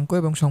আয়তন গুণাঙ্ক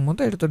এবং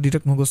সংমতা, এটা তো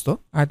ডিরেক্ট মুখস্থ।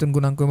 আয়তন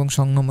গুণাঙ্ক এবং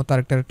সংনম্যতা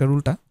আরেকটা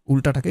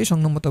উল্টাটাকেই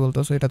সংনম্যতা বলতে,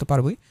 সো এটা তো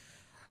পারবই।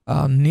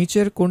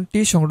 নিচের কোনটি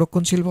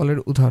সংরক্ষণশীল বলের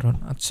উদাহরণ?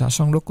 আচ্ছা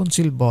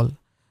সংরক্ষণশীল বল,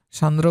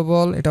 সান্দ্র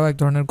বল এটাও এক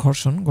ধরনের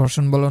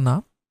ঘর্ষণ বলও না,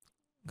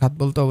 ঘাত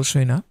বল তো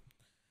অবশ্যই না,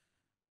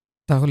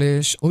 তাহলে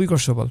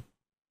অভিকর্ষ বল,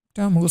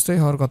 এটা মুখস্থই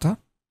হওয়ার কথা।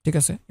 ঠিক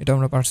আছে, এটা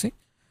আমরা পারছি।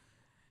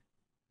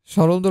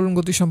 সরল দোলন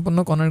গতি সম্পন্ন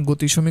কণার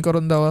গতি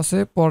সমীকরণ দেওয়া আছে,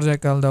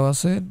 পর্যায়কাল দেওয়া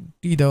আছে,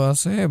 টি দেওয়া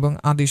আছে এবং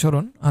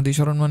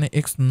আদিসরণ মানে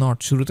এক্স নট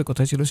শুরুতে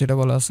কোথায় ছিল সেটা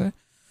বলা আছে।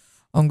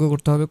 অঙ্ক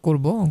করতে হবে,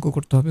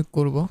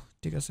 করব।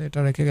 ঠিক আছে, এটা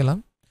রেখে গেলাম।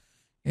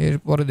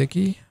 এরপরে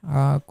দেখি,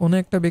 কোনো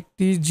একটা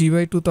ব্যক্তি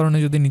G/2 ত্বরণে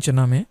যদি নিচে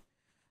নামে,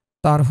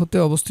 তার হাতে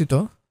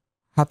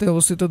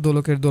অবস্থিত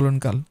দোলকের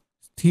দোলনকাল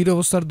স্থির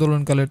অবস্থার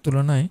দোলনকালের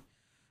তুলনায়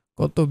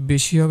কত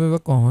বেশি হবে বা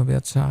কম হবে?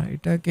 আচ্ছা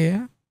এটাকে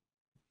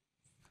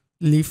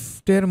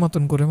লিফটের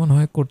মতন করে মনে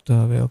হয় করতে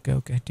হবে।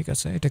 ওকে ঠিক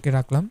আছে, এটাকে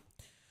রাখলাম।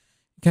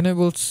 এখানে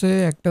বলছে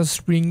একটা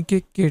স্প্রিংকে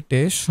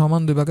কেটে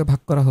সমান দুই ভাগে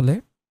ভাগ করা হলে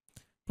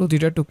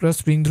প্রতিটা টুকরা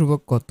স্প্রিং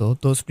ধ্রুবক কত?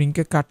 তো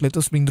স্প্রিংকে কাটলে তো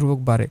স্প্রিং ধ্রুবক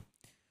বাড়ে,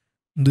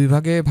 দুই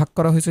ভাগে ভাগ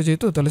করা হয়েছে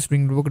যেহেতু, তাহলে স্প্রিং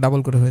ধ্রুবক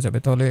ডাবল করে হয়ে যাবে,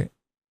 তাহলে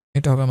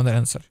এটা হবে আমাদের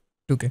অ্যান্সার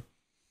 2K।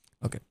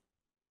 ওকে,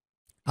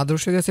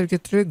 আদর্শ গ্যাসের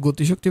ক্ষেত্রে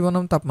গতিশক্তি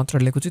বনাম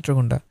তাপমাত্রার লেখচিত্র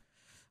কোনটা?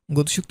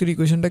 গতিশক্তির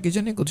ইকুয়েশনটা কি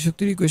জানি?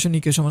 গতিশক্তির ইকুয়েশন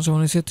ইকে সমান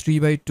হয়েছে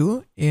 3/2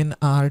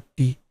 nRT।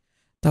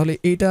 তাহলে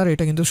এইটা আর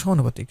এটা কিন্তু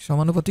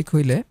সমানুপাতিক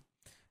হইলে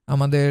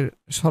আমাদের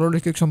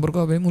সরলরৈখিক সম্পর্ক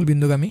হবে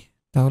মূলবিন্দুগামী,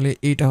 তাহলে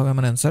এইটা হবে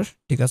আমার অ্যান্সার।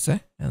 ঠিক আছে,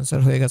 অ্যান্সার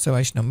হয়ে গেছে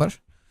 22 নম্বর।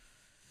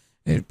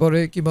 এরপরে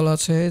কি বলা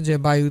আছে যে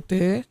বায়ুতে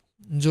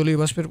জলীয়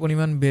বাষ্পের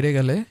পরিমাণ বেড়ে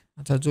গেলে,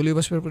 আচ্ছা জলীয়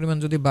বাষ্পের পরিমাণ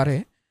যদি বাড়ে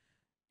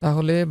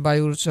তাহলে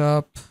বায়ুর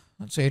চাপ,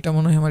 আচ্ছা এটা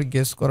মনে হয় আমার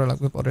গেস করা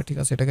লাগবে পরে, ঠিক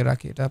আছে এটাকে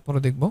রাখি, এটা পরে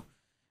দেখব।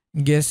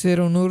 গ্যাসের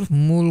অণুর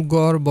মূল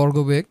গড়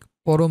বর্গবেগ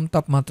পরম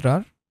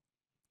তাপমাত্রার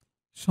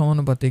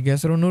সমানুপাতিক,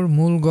 গ্যাসের অণুর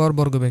মূল গড়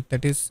বর্গবেগ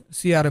দ্যাট ইজ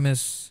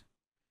CRMS,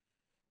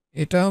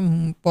 এটা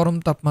পরম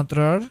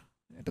তাপমাত্রার,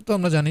 এটা তো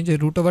আমরা জানি যে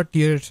 √T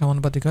এর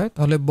সমানুপাতিক হয়,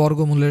 তাহলে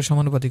বর্গমূলের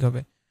সমানুপাতিক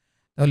হবে।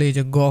 তাহলে এই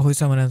যে গ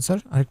হয়েছে আমার অ্যান্সার,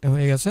 আরেকটা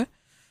হয়ে গেছে।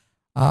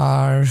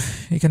 আর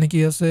এখানে কি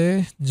আছে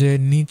যে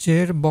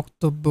নিচের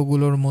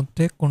বক্তব্যগুলোর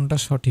মধ্যে কোনটা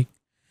সঠিক?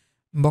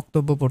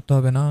 বক্তব্য পড়তে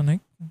হবে না অনেক,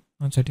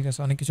 আচ্ছা ঠিক আছে,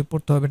 অনেক কিছু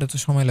পড়তে হবে, এটা তো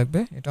সময় লাগবে,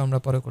 এটা আমরা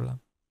পরে করলাম।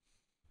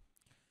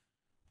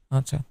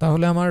 আচ্ছা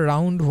তাহলে আমার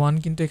রাউন্ড 1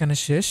 কিন্তু এখানে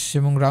শেষ,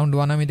 এবং রাউন্ড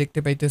 1 আমি দেখতে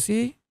পাইতেছি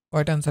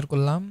কয়টা অ্যান্সার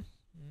করলাম,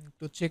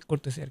 একটু চেক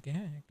করতেছি আর কি,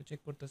 হ্যাঁ একটু চেক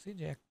করতেছি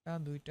যে 1টা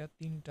 2টা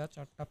 3টা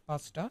 4টা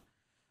 5টা,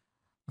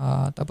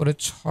 তারপরে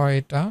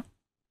 6টা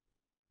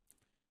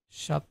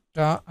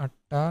 7টা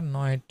 8টা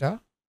 9টা।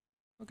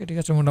 ওকে ঠিক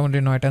আছে, মোটামুটি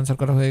 9টা অ্যান্সার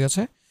করা হয়ে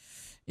গেছে।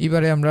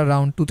 এবারে আমরা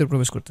রাউন্ড 2তে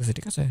প্রবেশ করতেছি।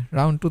 ঠিক আছে,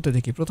 রাউন্ড 2তে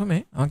দেখি, প্রথমে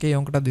আমাকে এই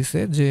অঙ্কটা দিছে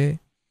যে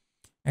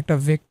একটা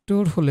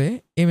ভেক্টর হলে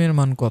এম এর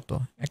মান কত?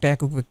 একটা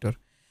একক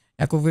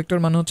ভেক্টর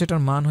মানে হচ্ছে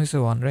এটার মান হয়েছে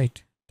 1, রাইট?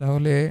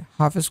 তাহলে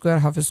half square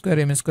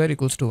m square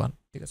equals to 1।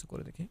 ঠিক আছে,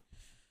 করে দেখি।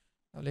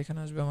 তাহলে এখানে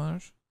আসবে আমার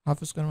হাফ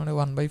স্কোয়ার মানে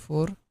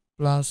 1/4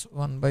 প্লাস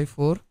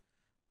 1/4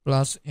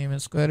 প্লাস এম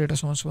স্কোয়ার এটা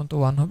সমান সমান তো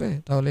 1 হবে,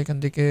 তাহলে এখান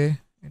থেকে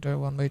এটা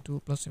 1/2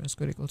 plus M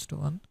square equals to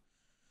 1,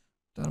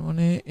 তার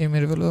মানে এম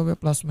এর ভ্যালু হবে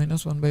প্লাস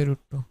মাইনাস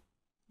 1/√2।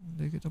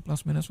 দেখি তো প্লাস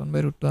মাইনাস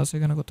 1/√2 আছে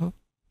এখানে কোথাও,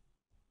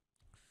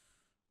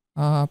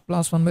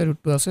 প্লাস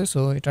 1/√2 আছে,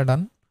 সো এটা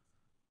ডান,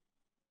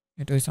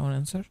 এটা হচ্ছে আমার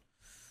অ্যান্সার।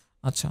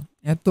 আচ্ছা,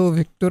 এত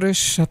ভেক্টরের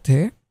সাথে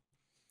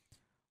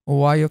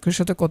ওয়াই অক্ষের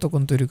সাথে কত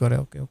কোণ তৈরি করে?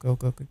 ওকে ওকে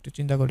ওকে ওকে একটু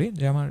চিন্তা করি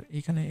যে আমার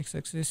এখানে এক্স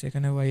অ্যাক্সিস,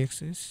 এখানে ওয়াই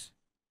অ্যাক্সিস,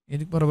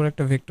 এদিক বরাবর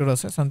একটা ভেক্টর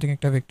আছে, সামথিং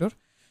একটা ভেক্টর,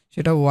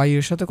 সেটা ওয়াই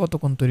এর সাথে কত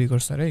কোণ তৈরি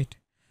করছে, রাইট?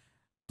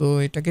 তো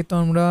এটাকে তো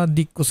আমরা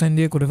দিক কোসাইন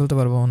দিয়ে করে ফেলতে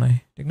পারবো মনে হয়,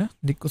 ঠিক না?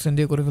 দিক কোসাইন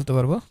দিয়ে করে ফেলতে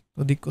পারবো।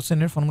 তো দিক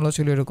কোসাইনের ফর্মুলা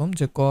ছিল এরকম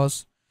যে কস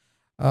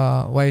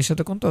ওয়াই এর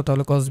সাথে কোণ, তো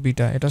তাহলে কস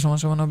বিটা এটা সমান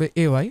সমান হবে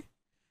এ ওয়াই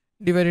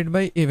ডিভাইডেড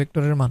বাই এ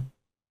ভেক্টরের মান,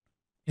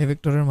 এ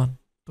ভেক্টরের মান।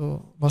 তো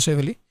বসাই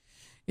ফেলি,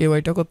 এ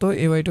ওয়াইটা কত?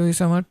 এ ওয়াইটা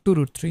হয়েছে আমার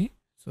 2√3,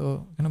 সো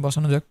এখানে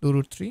বসানো যাক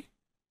 2√3।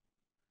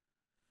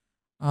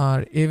 আর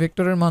এ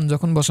ভেক্টরের মান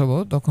যখন বসাবো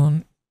তখন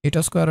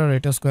এটা স্কোয়ার আর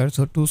এটা square,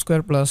 so 2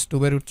 square plus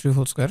 2/√3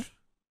 whole square,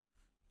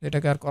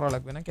 এটাকে আর করা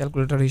লাগবে না,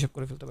 ক্যালকুলেটর হিসাব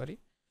করে ফেলতে পারি।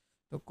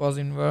 তো কজ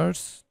ইনভার্স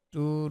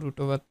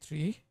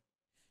 2√3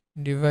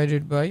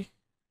 ডিভাইডেড বাই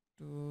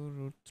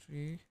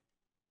 2√3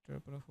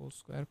 তারপরে হোল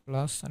স্কোয়ার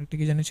প্লাস আরেকটা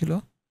কি জানি ছিল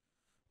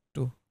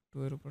 2, 2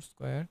 এর উপর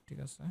স্কোয়ার, ঠিক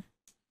আছে।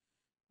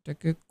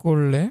 এটাকে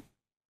করলে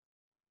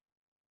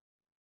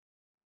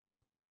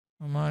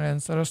আমার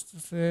অ্যান্সার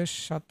আসতেছে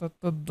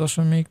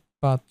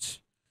 77.5।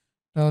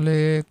 তাহলে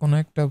কোনো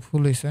একটা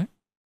ভুল হয়েছে।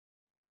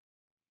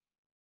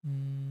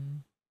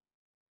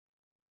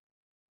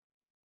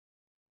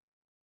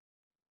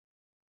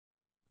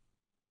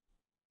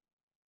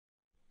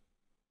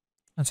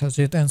 আচ্ছা,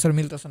 যেহেতু অ্যান্সার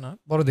মিলতেছে না,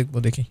 পরে দেখবো,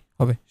 দেখি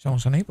হবে,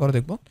 সমস্যা নেই, পরে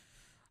দেখবো।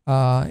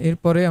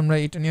 এরপরে আমরা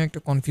এটা নিয়ে একটা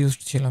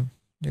কনফিউজড ছিলাম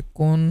যে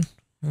কোন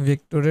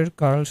ভেক্টরের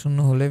কার্ল শূন্য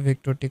হলে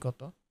ভেক্টরটি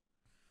কত।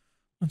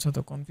 আচ্ছা,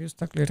 তো কনফিউজ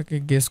থাকলে এটাকে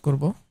গেস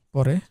করব,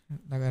 পরে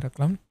লাগায়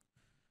রাখলাম।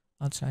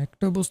 আচ্ছা,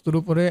 একটা বস্তুর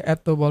উপরে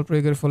এত বল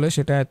প্রয়োগের ফলে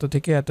সেটা এত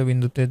থেকে এত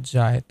বিন্দুতে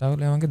যায়,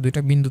 তাহলে আমাকে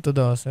দুইটা বিন্দুতে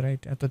দেওয়া আছে,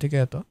 রাইট? এত থেকে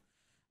এত,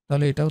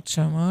 তাহলে এটা হচ্ছে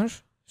আমার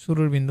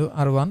শুরুর বিন্দু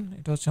R1,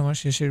 এটা হচ্ছে আমার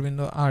শেষের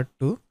বিন্দু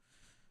R2।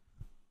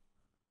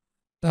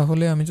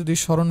 তাহলে আমি যদি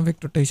সরণ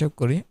ভেক্টরটা হিসাব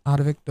করি, আর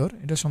ভেক্টর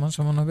এটা সমান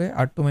সমান হবে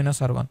R2 মাইনাস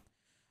R1।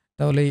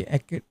 তাহলে এই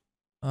একের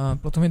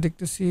প্রথমে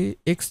দেখতেছি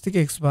এক্স থেকে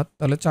এক্স বাদ,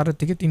 তাহলে 4-এর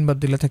থেকে 3 বাদ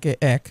দিলে থাকে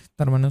 1,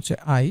 তার মানে হচ্ছে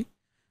আই।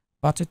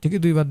 5-এর থেকে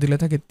 2 বাদ দিলে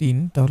থাকে 3,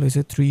 তাহলে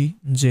হচ্ছে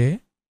 3J।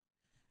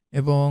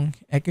 এবং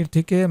 1-এর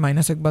থেকে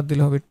 -1 বাদ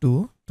দিলে হবে 2,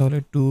 তাহলে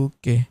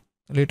 2K।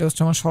 তাহলে এটা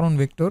হচ্ছে আমার সরণ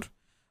ভেক্টর।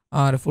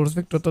 আর ফোর্স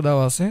ভেক্টর তো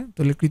দেওয়া আছে,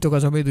 তাহলে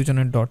কৃতকাজ হবে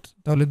দুজনের ডট।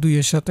 তাহলে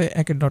 2-এর সাথে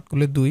 1-এর ডট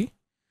করলে 2,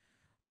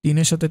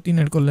 3-এর সাথে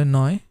 3-এর করলে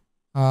 9,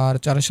 আর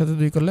 4-এর সাথে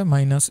 2 করলে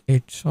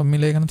 -8। সব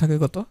মিলে এখানে থাকে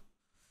কত?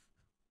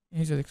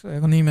 এই যে দেখছো,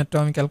 এখন এই ম্যাথটা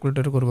আমি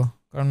ক্যালকুলেটর করবো,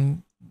 কারণ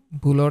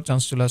ভুল হওয়ার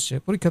চান্স চলে আসছে,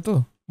 পরীক্ষা তো,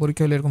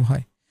 পরীক্ষা হলে এরকম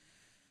হয়।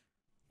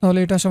 তাহলে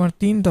এটা আসে আমার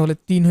 3, তাহলে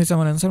 3 হয়েছে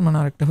আমার অ্যান্সার, মানে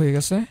আরেকটা হয়ে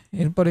গেছে।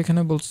 এরপর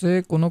এখানে বলছে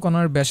কোনো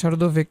কণার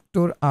ব্যাসার্ধ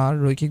ভেক্টর আর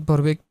রৈখিক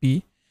ভরবেগ পি,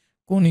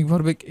 কৌণিক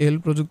ভরবেগ এল,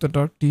 প্রযুক্ত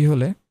টর্ক টি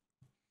হলে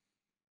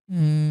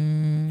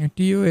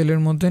টি ও এল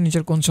এর মধ্যে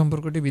নিচের কোন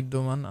সম্পর্কটি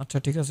বিদ্যমান। আচ্ছা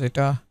ঠিক আছে,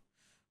 এটা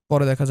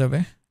পরে দেখা যাবে,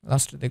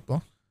 লাস্টে দেখব।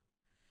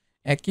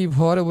 একই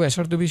ভর ও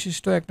ব্যাসার্ধ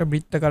বিশিষ্ট একটা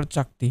বৃত্তাকার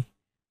চাকতি।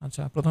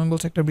 আচ্ছা, প্রথমে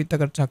বলছে একটা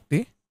বৃত্তাকার চাকতি,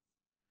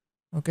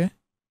 ওকে।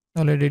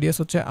 তাহলে রেডিয়াস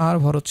হচ্ছে আর,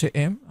 ভর হচ্ছে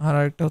এম, আর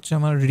আরেকটা হচ্ছে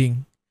আমার রিং।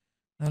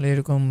 তাহলে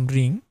এরকম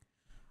রিং,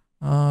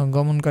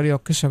 গমনকারী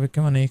অক্ষের সাপেক্ষে,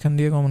 মানে এখান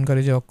দিয়ে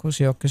গমনকারী যে অক্ষ,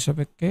 সেই অক্ষের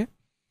সাপেক্ষে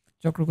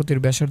চক্রগতির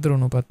ব্যাসার্ধের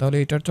অনুপাত। তাহলে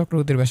এটার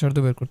চক্রগতির ব্যাসার্ধ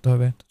বের করতে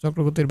হবে।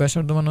 চক্রগতির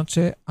ব্যাসার্ধ মান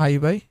হচ্ছে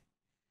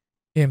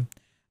I/m।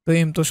 তো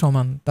এম তো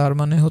সমান, তার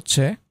মানে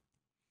হচ্ছে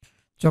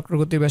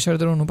চক্রগতির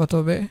ব্যাসার্ধের অনুপাত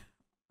হবে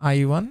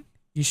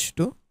I1:I2,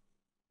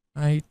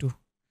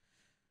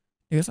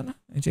 ঠিক আছে না?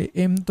 এই যে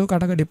এম তো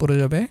কাটাকাটি পড়ে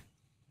যাবে,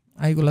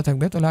 আইগুলা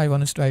থাকবে, তাহলে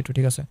I1:I2,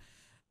 ঠিক আছে।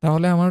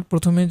 তাহলে আমার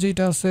প্রথমে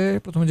যেটা আছে,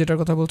 প্রথমে যেটার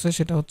কথা বলছে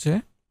সেটা হচ্ছে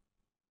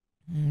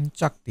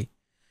চাকতি।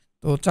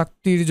 তো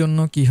চাকতির জন্য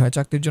কি হয়?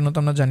 চাকতির জন্য তো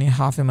আমরা জানি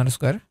হাফ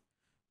mr²,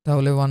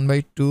 তাহলে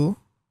 1/2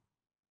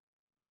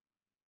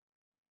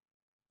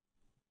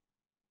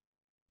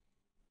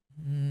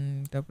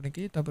 তারপরে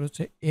কি, তারপরে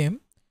হচ্ছে এম,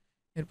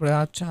 এরপরে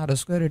আচ্ছা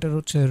r², এটার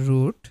হচ্ছে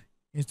রুট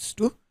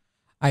টু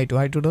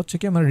I2টা হচ্ছে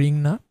কি আমার রিং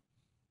না?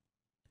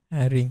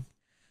 হ্যাঁ, রিং।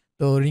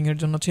 তো রিংয়ের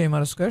জন্য হচ্ছে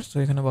mr², তো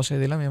এখানে বসাই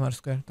দিলাম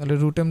mr²। তাহলে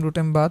রুট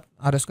এম বাদ,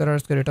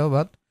 r² এটাও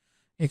বাদ,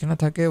 এখানে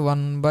থাকে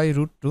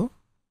 1/√2,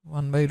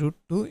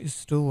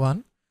 1/√2:1।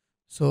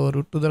 সো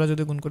 √2 দ্বারা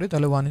যদি গুণ করি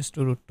তাহলে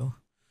 1:√2,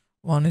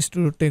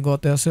 1:√2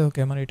 গতে আছে, ওকে,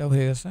 আমার এটাও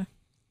হয়ে গেছে,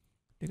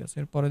 ঠিক আছে।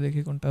 এরপরে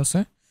দেখি কোনটা আছে।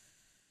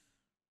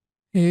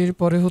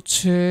 এরপরে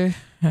হচ্ছে,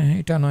 হ্যাঁ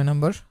এটা 9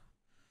 নাম্বার।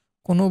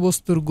 কোনো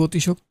বস্তুর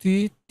গতিশক্তি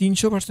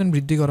 300%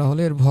 বৃদ্ধি করা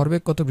হলে এর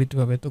ভরবেগ কত বৃদ্ধি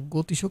পাবে? তো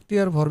গতিশক্তি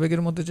আর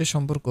ভরবেগের মধ্যে যে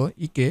সম্পর্ক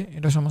ইকে,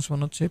 এটা সমান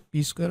হচ্ছে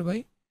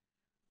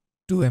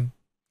p²/2m।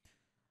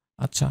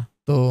 আচ্ছা,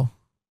 তো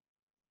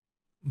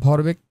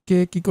ভরবেগকে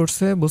কি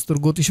করছে? বস্তুর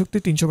গতিশক্তি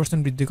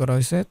 300% বৃদ্ধি করা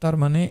হয়েছে, তার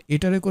মানে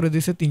এটারে করে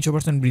দিয়েছে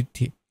 300%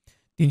 বৃদ্ধি।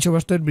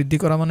 300% বৃদ্ধি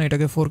করা মানে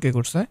এটাকে 4k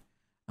করছে।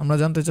 আমরা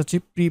জানতে চাচ্ছি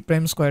p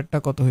প্রাইম স্কোয়ারটা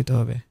কত হইতে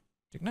হবে,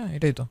 ঠিক না?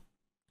 এটাই তো।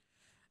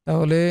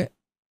 তাহলে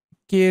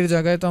কে এর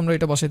জায়গায় তো আমরা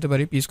এটা বসাইতে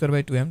পারি পি স্কোয়ার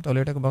বাই 2m, তাহলে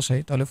এটাকে বসাই,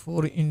 তাহলে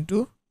 4 into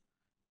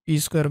P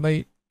square by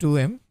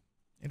 2m,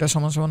 এটা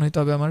সমান সমান হইতে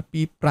হবে আমার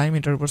পি প্রাইম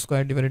এটার উপর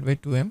square divided by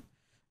 2m,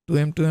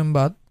 2m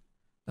বাদ,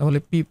 তাহলে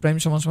পি প্রাইম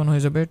সমান সমান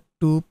হয়ে যাবে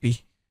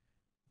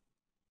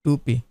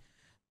 2p।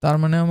 তার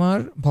মানে আমার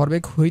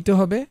ভরবেগ হইতে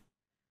হবে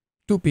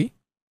 2p,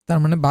 তার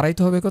মানে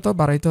বাড়াইতে হবে কত,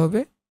 বাড়াইতে হবে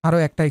আরও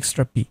একটা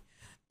এক্সট্রা পি,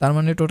 তার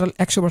মানে টোটাল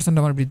 100%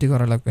 আমার বৃদ্ধি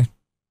করা লাগবে।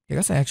 ঠিক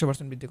আছে,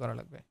 100% বৃদ্ধি করা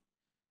লাগবে।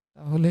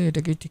 তাহলে এটা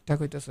কি ঠিকঠাক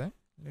হইতেছে?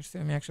 লেটস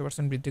আমি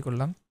 100% বৃদ্ধি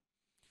করলাম,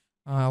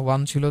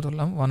 1 ছিল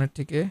ধরলাম, 1-এর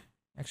থেকে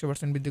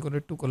 100% বৃদ্ধি করে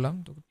 2 করলাম,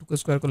 তো 2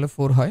 স্কোয়ার করলে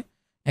 4 হয়,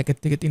 1-এর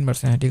থেকে 3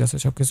 বাড়ছে। হ্যাঁ ঠিক আছে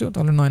সব কিছু,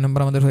 তাহলে 9 নম্বর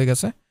আমাদের হয়ে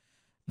গেছে।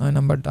 9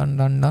 নম্বর ডান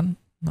ডান ডান।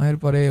 9-এর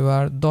পরে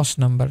এবার 10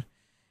 নম্বর,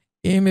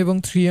 m এবং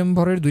 3m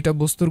ভরের দুইটা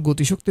বস্তুর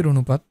গতিশক্তির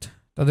অনুপাত,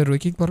 তাদের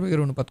রৈখিক ভরবেগের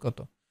অনুপাত কত?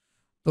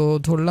 তো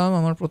ধরলাম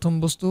আমার প্রথম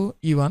বস্তু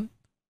E1,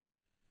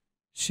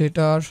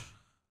 সেটার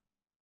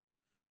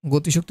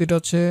গতিশক্তিটা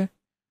হচ্ছে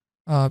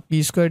P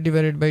square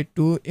divided by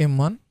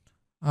 2m1,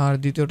 আর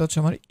দ্বিতীয়টা হচ্ছে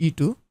আমার E2,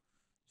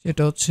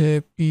 সেটা হচ্ছে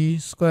P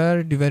square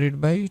divided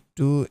by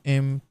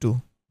 2m2।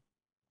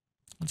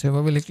 আচ্ছা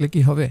এভাবে লিখলে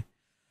কি হবে?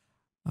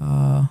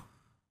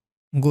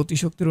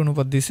 গতিশক্তির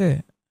অনুপাত দিছে,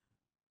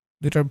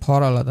 দুইটার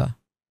ভর আলাদা,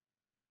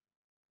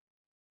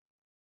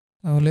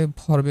 তাহলে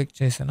ভরবেগ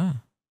চাইছে না?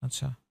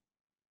 আচ্ছা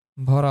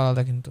ভর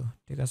আলাদা কিন্তু,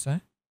 ঠিক আছে,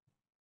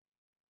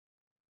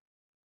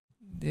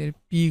 এর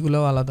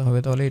পিগুলোও আলাদা হবে,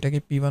 তাহলে এটাকে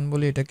P1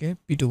 বলি, এটাকে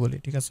P2 বলি।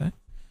 ঠিক আছে,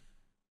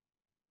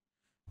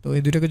 তো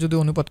এই দুইটাকে যদি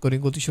অনুপাত করি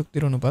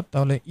গতিশক্তির অনুপাত,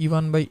 তাহলে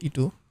E1 বাই E2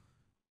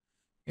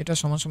 এটা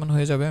সমান সমান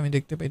হয়ে যাবে, আমি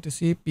দেখতে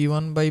পাইতেছি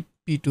P1 বাই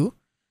P2,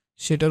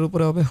 সেটার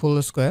উপরে হবে হোল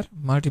স্কোয়ার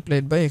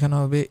মাল্টিপ্লাইড বাই এখানে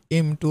হবে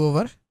M2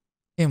 ওভার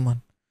M1।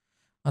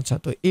 আচ্ছা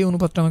তো এই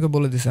অনুপাতটা আমাকে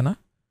বলে দিছে না?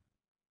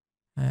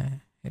 হ্যাঁ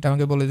এটা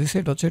আমাকে বলে দিছে,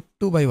 এটা হচ্ছে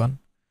 2/1।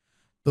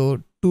 তো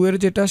 2 এর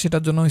যেটা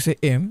সেটার জন্য হচ্ছে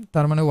m,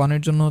 তার মানে 1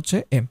 এর জন্য হচ্ছে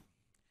m,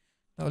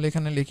 তাহলে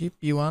এখানে লিখি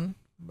P1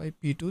 বাই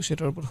P2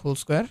 সেটার উপর হোল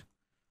স্কোয়ার,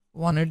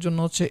 1 এর জন্য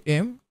হচ্ছে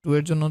m, 2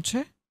 এর জন্য হচ্ছে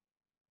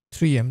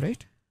 3m,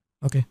 রাইট?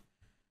 ওকে,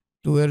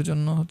 2 এর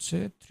জন্য হচ্ছে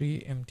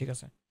 3m। ঠিক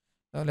আছে,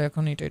 তাহলে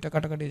এখন এটা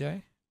কাটাকাটি যায়,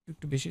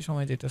 একটু বেশি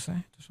সময় যেতেছে,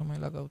 তো সময়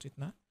লাগা উচিত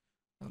না।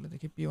 তাহলে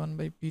দেখি P1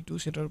 বাই P2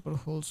 সেটার উপর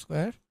হোল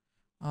স্কোয়ার,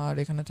 আর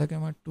এখানে থাকে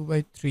আমার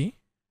 2/3,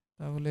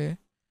 তাহলে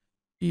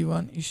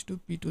P1 ইস টু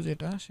P2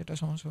 যেটা সেটা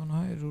সমান সমান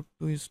হয়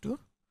 √2 ইস টু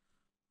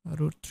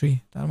 √3,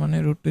 তার মানে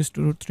 √2 ইস টু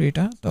 √3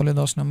 এটা, তাহলে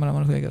 10 নম্বর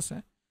আমার হয়ে গেছে।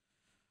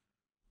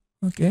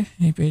 ওকে,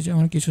 এই পেজে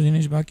আমার কিছু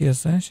জিনিস বাকি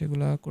আছে,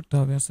 সেগুলো করতে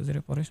হবে আস্তে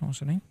ধীরে, পরে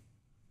সমস্যা নেই।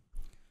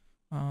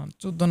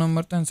 14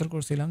 নম্বর তো অ্যান্সার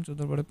করছিলাম,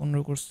 14 পরে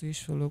 15 করছি,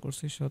 16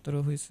 করছি,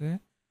 17 হয়েছে।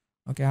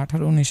 ওকে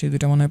 18, 19 এই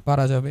দুইটা মনে হয়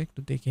পারা যাবে,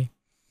 একটু দেখি।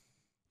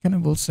 এখানে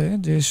বলছে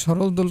যে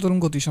সরল দোলন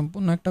গতি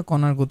সম্পন্ন একটা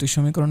কণার গতির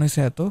সমীকরণ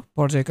হয়েছে এত,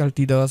 পর্যায়কাল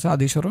টি দেওয়া আছে,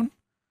 আদি সরণ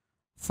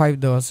 5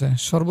 দেওয়া আছে,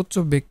 সর্বোচ্চ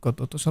বেগ কত?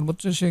 তো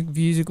সর্বোচ্চ বেগ v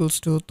ইকুয়ালস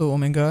টু তো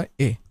ওমেগা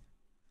এ,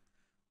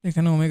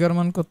 এখানে ওমেগার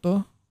মান কত?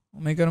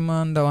 ওমেগার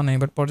মান দেওয়া নেই,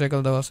 বাট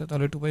পর্যায়কাল দেওয়া আছে,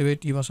 তাহলে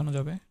 2π/t বসানো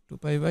যাবে,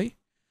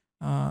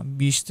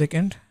 2π/20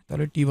 সেকেন্ড,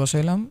 তাহলে টি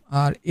বসাইলাম,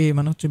 আর এ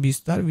মানে হচ্ছে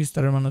বিস্তার,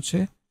 বিস্তারের মান হচ্ছে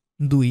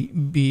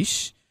 20,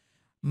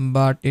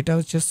 বাট এটা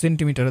হচ্ছে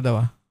সেন্টিমিটারে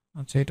দেওয়া।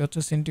 আচ্ছা এটা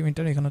হচ্ছে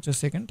সেন্টিমিটার, এখানে হচ্ছে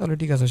সেকেন্ড, তাহলে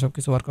ঠিক আছে সব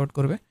কিছু ওয়ার্কআউট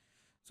করবে।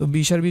 সো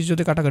 20 আর 20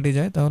 যদি কাটাকাটি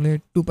যায় তাহলে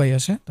 2π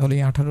আসে, তাহলে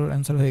এই 18-র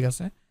অ্যান্সার হয়ে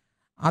গেছে।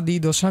 আদি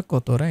দশা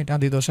কত, রাইট?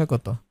 আদি দশা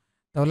কত?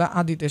 তাহলে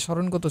আদিতে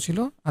সরণ কত ছিল?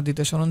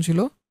 আদিতে সরণ ছিল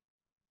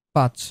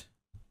 5,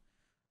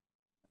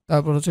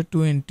 তারপর হচ্ছে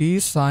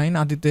 20 সাইন,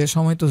 আদিতে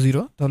সময় তো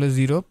 0, তাহলে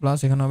 0 প্লাস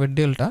এখানে হবে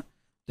ডেল্টা,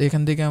 তো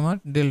এখান থেকে আমার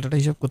ডেল্টাটা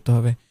হিসাব করতে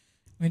হবে।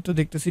 আমি তো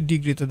দেখতেছি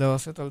ডিগ্রিতে দেওয়া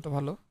আছে, তাহলে তো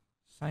ভালো।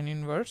 সাইন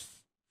ইনভার্স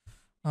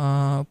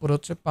উপর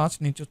হচ্ছে 5,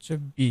 নিচে হচ্ছে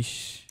 20,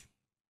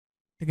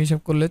 থেকে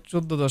হিসাব করলে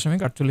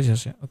 14.48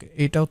 আসে। ওকে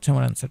এইটা হচ্ছে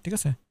আমার অ্যান্সার, ঠিক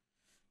আছে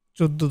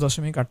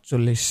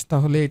 14.48।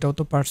 তাহলে এটাও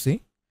তো পারছি,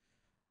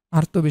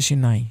 আর তো বেশি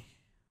নাই।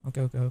 ওকে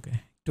ওকে ওকে,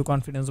 একটু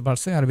কনফিডেন্স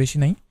বাড়ছে, আর বেশি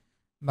নাই,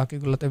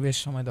 বাকিগুলোতে বেশ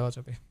সময় দেওয়া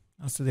যাবে,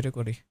 আস্তে ধীরে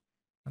করি।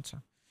 আচ্ছা,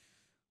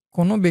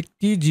 কোনো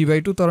ব্যক্তি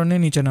g/2 ত্বরণে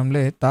নিচে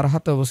নামলে তার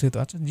হাতে অবস্থিত,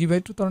 আচ্ছা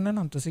g/2 ত্বরণে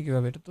নামতেছে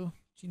কীভাবে, এটা তো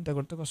চিন্তা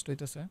করতে কষ্ট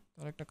হইতেছে।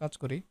 তাহলে একটা কাজ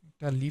করি,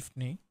 একটা লিফট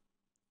নেই,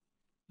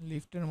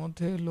 লিফটের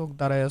মধ্যে লোক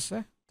দাঁড়ায় আছে,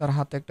 তার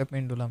হাতে একটা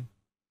পেন্ডুলাম,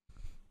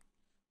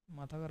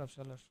 মাথা খারাপ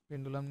শালার,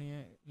 পেন্ডুলাম নিয়ে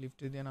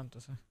লিফটে দিয়ে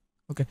নামতেছে।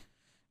 ওকে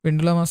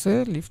পেন্ডুলাম আছে,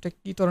 লিফটে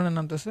কী ত্বরণে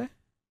নামতেছে?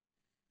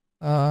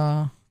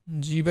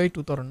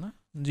 g/2 ত্বরণ না,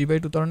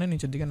 g/2 ত্বরণে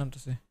নিচের দিকে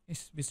নামতেছে।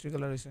 বিশ্রী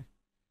কালার হয়েছে,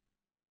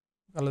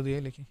 কালো দিয়ে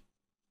লিখি,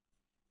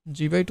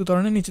 g/2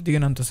 ত্বরণে নিচের দিকে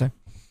নামতেছে।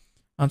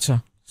 আচ্ছা,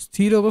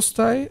 স্থির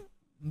অবস্থায়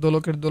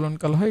দোলকের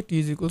দোলনকাল হয় t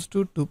ইকুয়ালস টু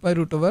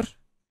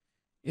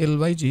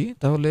 2π√L/g,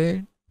 তাহলে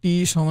t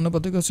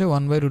সমানুপাতিক হচ্ছে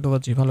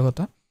 1/√g। ভালো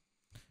কথা,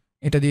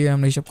 এটা দিয়ে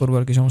আমরা হিসাব করবো,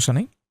 আর কি সমস্যা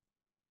নেই।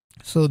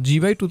 সো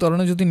g/2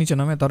 ত্বরণে যদি নিচে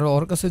নামে তাহলে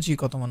ওর কাছে g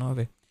কত মনে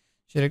হবে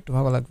সেটা একটু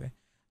ভাবা লাগবে।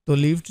 তো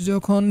লিফট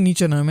যখন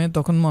নিচে নামে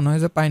তখন মনে হয়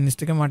যে পায়ের নিচ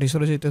থেকে মাটি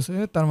সরে যেতেছে,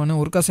 তার মানে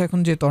ওর কাছে এখন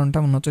যে ত্বরণটা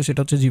মনে হচ্ছে সেটা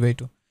হচ্ছে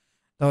g/2।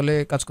 তাহলে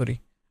কাজ করি,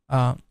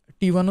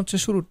 t1 হচ্ছে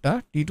শুরুরটা,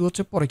 t2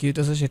 হচ্ছে পরে কী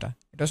হইতেছে সেটা,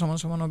 এটা সমান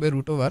সমান হবে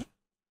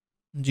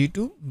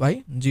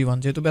 √g2/g1,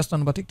 যেহেতু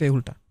ব্যস্তানুপাতিক তাই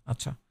উল্টা।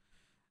 আচ্ছা,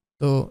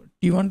 তো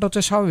T1টা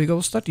হচ্ছে স্বাভাবিক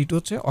অবস্থা, T2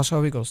 হচ্ছে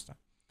অস্বাভাবিক অবস্থা।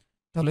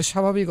 তাহলে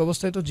স্বাভাবিক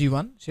অবস্থায় তো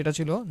G1 সেটা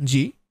ছিল G,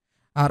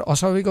 আর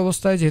অস্বাভাবিক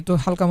অবস্থায় যেহেতু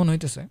হালকা মনে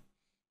হইতেছে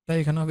তাই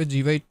এখানে হবে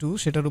G/2,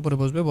 সেটার উপরে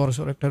বসবে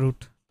বড়সড় একটা রুট।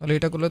 তাহলে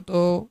এটা করলে তো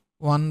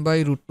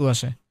 1/√2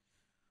 আসে।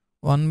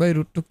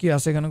 1/√2 কি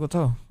আছে এখানে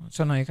কোথাও?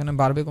 আচ্ছা না, এখানে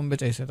বাড়বে কমবে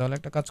চাইছে। তাহলে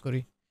একটা কাজ করি,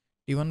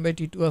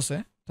 T1/T2 আছে,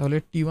 তাহলে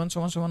T1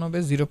 সমান হবে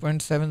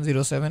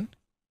 0.707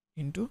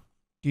 ইন্টু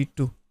T2।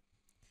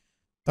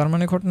 তার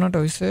মানে ঘটনাটা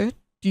হয়েছে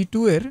T2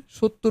 এর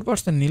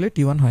 70% নিলে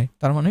T1 হয়,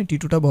 তার মানে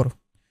T2টা বড়।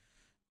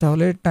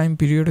 তাহলে টাইম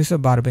পিরিয়ড হয়েছে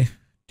বাড়বে।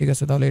 ঠিক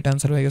আছে, তাহলে এটা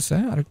অ্যান্সার হয়ে গেছে।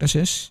 আরেকটা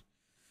শেষ।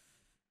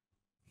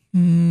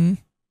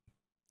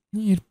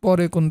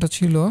 এরপরে কোনটা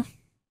ছিল?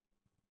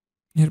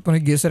 এরপরে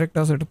গেসের একটা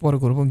আছে, এটা পরে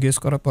করবো। গেস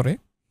করার পরে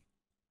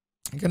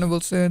এখানে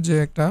বলছে যে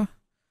একটা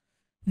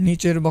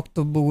নিচের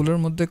বক্তব্যগুলোর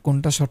মধ্যে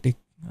কোনটা সঠিক।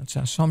 আচ্ছা,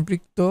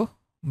 সম্পৃক্ত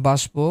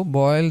বাষ্প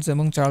বয়েলস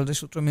এবং চার্লসের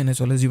সূত্র মেনে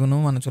চলে, জীবনেও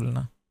মানে চলে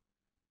না।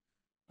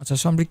 আচ্ছা,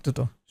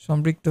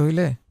 সম্পৃক্ত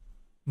হইলে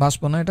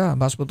বাষ্প না, এটা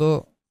বাষ্প তো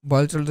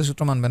বয়েল চার্লসের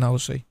সূত্র মানবে না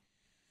অবশ্যই।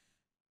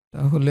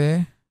 তাহলে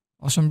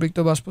অসম্পৃক্ত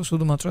বাষ্প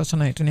শুধুমাত্র, আচ্ছা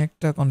না, এটা নিয়ে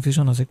একটা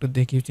কনফিউশন আছে, একটু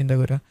দেখি চিন্তা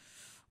করে।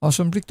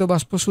 অসম্পৃক্ত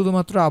বাষ্প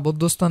শুধুমাত্র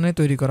আবদ্ধ স্থানে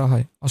তৈরি করা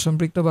হয়।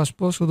 অসম্পৃক্ত বাষ্প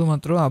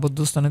শুধুমাত্র আবদ্ধ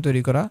স্থানে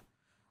তৈরি করা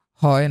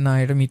হয় না,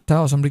 এটা মিথ্যা।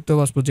 অসম্পৃক্ত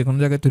বাষ্প যে কোনো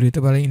জায়গায় তৈরি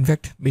হতে পারে,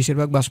 ইনফ্যাক্ট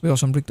বেশিরভাগ বাষ্পে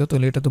অসম্পৃক্ত,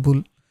 তাহলে এটা তো ভুল।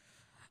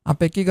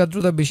 আপেক্ষিক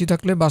আর্দ্রতা বেশি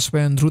থাকলে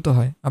বাষ্পায়ন দ্রুত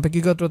হয়।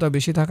 আপেক্ষিক আর্দ্রতা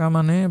বেশি থাকা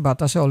মানে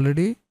বাতাসে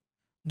অলরেডি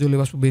জলীয়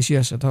বাষ্প বেশি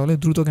আসে, তাহলে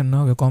দ্রুত কেন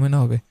হবে, কমে না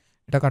হবে,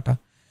 এটা কাটা।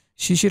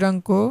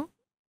 শিশিরাঙ্ক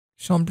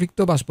সম্পৃক্ত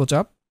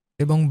বাষ্পচাপ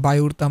এবং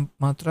বায়ুর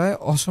তাপমাত্রায়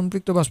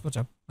অসম্পৃক্ত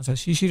বাষ্পচাপ। আচ্ছা,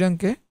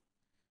 শিশিরাঙ্কে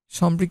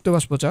সম্পৃক্ত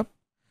বাষ্পচাপ,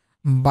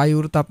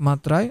 বায়ুর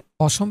তাপমাত্রায়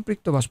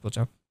অসম্পৃক্ত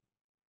বাষ্পচাপ।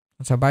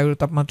 আচ্ছা, বায়ুর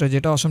তাপমাত্রায়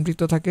যেটা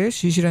অসম্পৃক্ত থাকে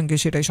শিশিরাঙ্কে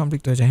সেটাই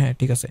সম্পৃক্ত হয়ে যায়। হ্যাঁ,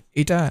 ঠিক আছে,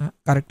 এটা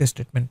কারেক্ট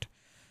স্টেটমেন্ট।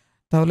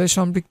 তাহলে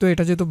সম্পৃক্ত,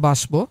 এটা যেহেতু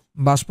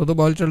বাষ্প তো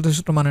বয়েল চার্লসের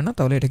সূত্র মানে না,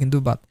 তাহলে এটা কিন্তু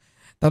বাদ।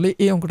 তাহলে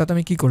এই অঙ্কটাতে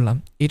আমি কি করলাম,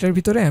 এটার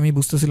ভিতরে আমি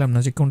বুঝতেছিলাম না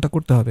যে কোনটা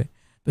করতে হবে,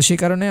 তো সেই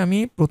কারণে আমি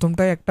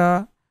প্রথমটায় একটা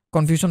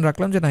কনফিউশন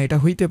রাখলাম যে না এটা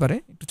হইতে পারে,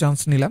 একটু চান্স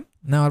নিলাম,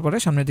 নেওয়ার পরে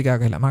সামনের দিকে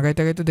আগাইলাম। আগাইতে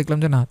আগাইতে দেখলাম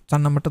যে না,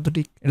 4 নাম্বারটা তো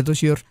ঠিক, এটা তো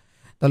শিওর।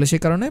 তাহলে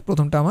সেই কারণে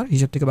প্রথমটা আমার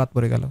হিসাব থেকে বাদ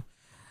পড়ে গেল।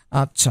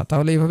 আচ্ছা,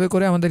 তাহলে এইভাবে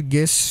করে আমাদের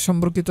গেস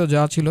সম্পর্কিত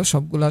যা ছিল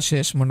সবগুলা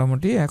শেষ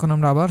মোটামুটি। এখন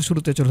আমরা আবার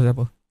শুরুতে চলে যাব।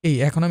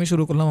 এখন আমি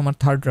শুরু করলাম আমার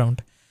থার্ড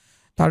রাউন্ডে।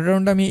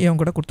 আমি এই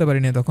অঙ্কটা করতে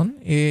পারিনি তখন।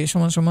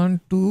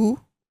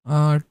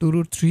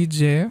 A=2√3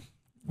 যে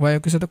ওয়াই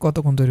অক্ষের সাথে কত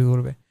কোণ তৈরি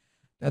করবে।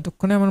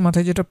 এতক্ষণে আমার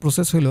মাথায় যেটা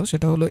প্রসেস হলো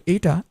সেটা হলো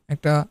এইটা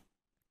একটা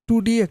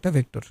 2D একটা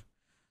ভেক্টর।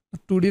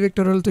 2D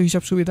ভেক্টর হলে তো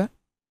হিসাব সুবিধা।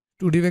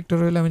 2D ভেক্টর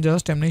হলে আমি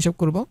জাস্ট এমনি হিসাব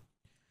করব।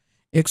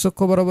 এক্স অক্ষ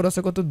বরাবর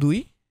আছে কত, 2।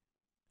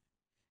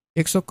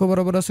 এক্স অক্ষ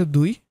বরাবর আছে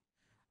 2,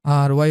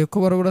 আর ওয়াই অক্ষ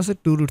বরাবর আছে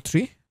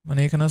 2√3, মানে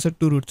এখানে আছে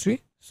 2√3।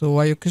 সো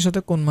ওয়াই অক্ষের সাথে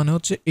কোণ মানে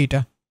হচ্ছে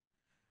এইটা।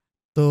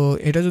 তো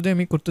এটা যদি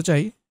আমি করতে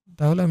চাই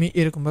তাহলে আমি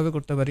এরকমভাবে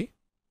করতে পারি।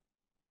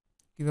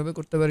 কিভাবে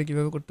করতে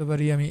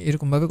পারি? আমি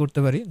এরকমভাবে করতে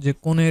পারি যে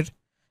কোণের,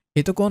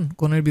 এই তো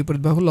কোণের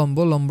বিপরীত বাহু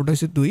লম্বটা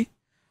হচ্ছে 2,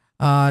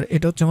 আর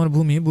এটা হচ্ছে আমার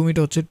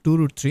ভূমিটা হচ্ছে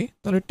 2√3।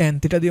 তাহলে ট্যান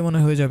থিটা দিয়ে মনে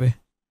হয়ে যাবে।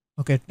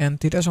 ওকে, ট্যান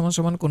থিটা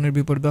সমান কোণের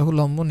বিপরীত বাহু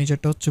লম্ব,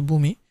 নিচেরটা হচ্ছে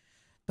ভূমি।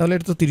 তাহলে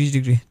এটা তো 30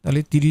 ডিগ্রি, তাহলে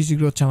 30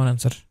 ডিগ্রি হচ্ছে আমার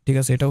অ্যান্সার। ঠিক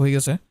আছে, এটা হয়ে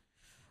গেছে।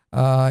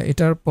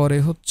 এটার পরে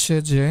হচ্ছে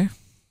যে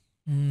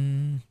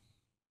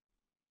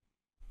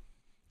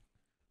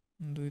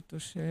 2 তো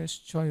শেষ,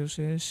 6ও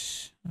শেষ।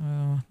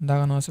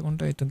 দাগানো আছে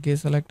কোনটা? এই তো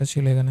গেস আলা একটা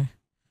ছিল এখানে।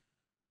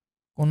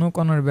 কোনো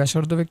কণার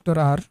ব্যাসার্ধ ভেক্টর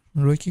আর,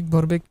 রৈখিক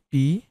ভরবেগ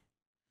পি,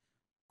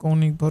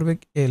 কৌণিক ভরবেগ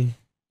এল।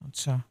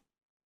 আচ্ছা,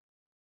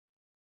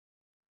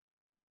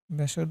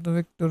 ব্যাসার্ধ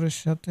ভেক্টরের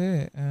সাথে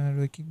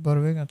রৈখিক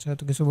ভরবেগ। আচ্ছা,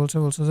 এত কিছু বলছে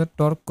যে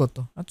টর্ক কত।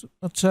 আচ্ছা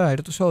আচ্ছা,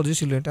 এটা তো সহজই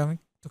ছিল, এটা আমি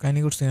তো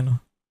কাহিনি করছি কেন,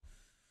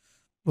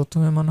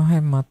 প্রথমে মনে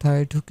হয়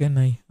মাথায় ঢুকে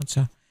নাই।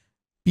 আচ্ছা,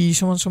 পি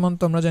সমান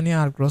তো আমরা জানি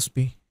আর ক্রস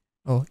পি।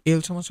 ও, এল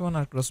সমান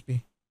আর ক্রস পি,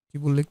 কি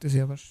ভুল লিখতেছি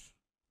আবার।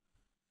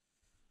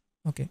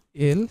 ওকে,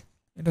 এল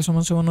এটা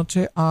সমান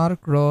হচ্ছে আর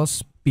ক্রস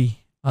পি।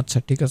 আচ্ছা,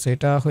 ঠিক আছে,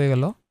 এটা হয়ে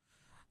গেল।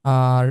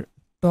 আর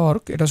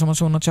টর্ক এটা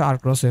সমান হচ্ছে আর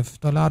ক্রস এফ,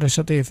 তাহলে আর এর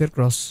সাথে এফ এর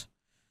ক্রস।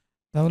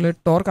 তাহলে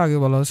টর্ক আগে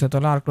বলা হয়েছে,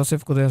 তাহলে আর ক্রস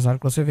এফ কোথায় আছে? আর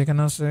ক্রস এফ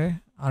এখানে আছে।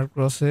 আর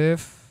ক্রস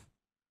এফ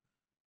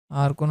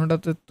আর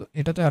কোনোটাতে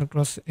এটাতে আর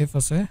ক্রস এফ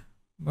আছে,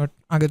 বাট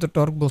আগে তো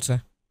টর্ক বলছে,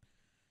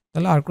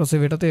 তাহলে আর ক্রস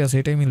এফ এটাতেই আছে,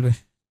 এটাই মিলবে।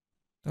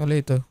 তাহলে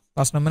এই তো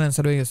 5 নম্বর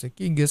অ্যান্সার হয়ে গেছে।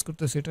 কি গেস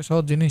করতেছে, এটা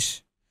সহজ জিনিস,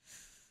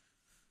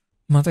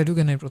 মাথায়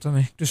ঢুকে নেই,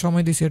 প্রথমে একটু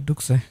সময় দিছি আর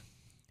ঢুকছে।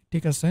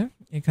 ঠিক আছে,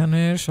 এখানে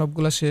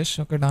সবগুলা শেষ।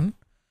 ওকে, ডান।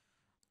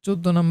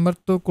 14 নাম্বার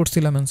তো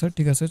করছিলাম অ্যান্সার,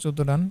 ঠিক আছে,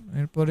 14 ডান।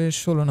 এরপরে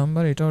 16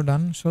 নাম্বার, এটাও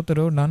ডান।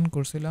 17 ডান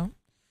করছিলাম।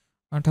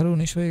 18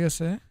 19 হয়ে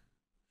গেছে।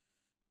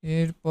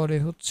 এরপরে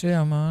হচ্ছে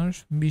আমার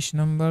 20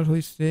 নাম্বার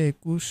হয়েছে,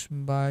 21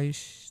 22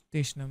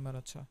 23 নাম্বার।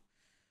 আচ্ছা,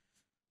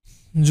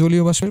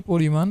 জলীয় বাষ্পের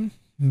পরিমাণ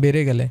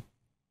বেড়ে গেলে,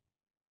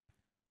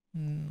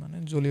 মানে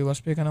জলীয়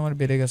বাষ্প এখানে আমার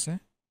বেড়ে গেছে।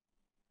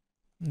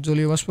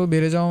 জলীয় বাষ্প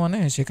বেড়ে যাওয়া মানে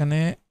সেখানে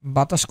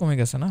বাতাস কমে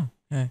গেছে না?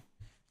 হ্যাঁ,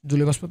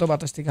 জলীয় বাষ্প তো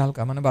বাতাস থেকে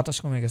হালকা, মানে বাতাস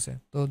কমে গেছে।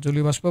 তো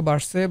জলীয় বাষ্প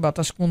বাড়ছে,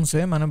 বাতাস কমছে,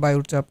 মানে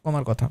বায়ুর চাপ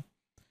কমার কথা।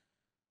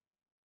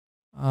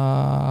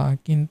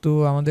 কিন্তু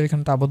আমাদের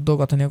এখানে তো আবদ্ধ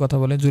কথা নিয়ে কথা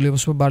বলে, জলীয়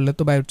বাষ্প বাড়লে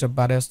তো বায়ুর চাপ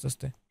বাড়ে আস্তে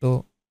আস্তে। তো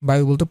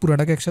বায়ু বলতে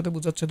পুরাটাকে একসাথে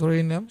বোঝাচ্ছে ধরে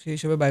নিলাম, সেই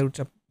হিসেবে বায়ুর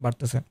চাপ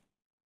বাড়তেছে।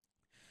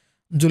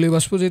 জলীয়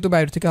বাষ্প যেহেতু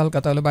বায়ুর থেকে হালকা,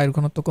 তাহলে বায়ুর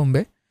ঘনত্ব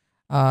কমবে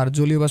আর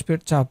জলীয় বাষ্পের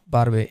চাপ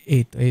বাড়বে।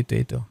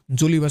 এই তো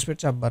জলীয় বাষ্পের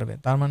চাপ বাড়বে,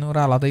 তার মানে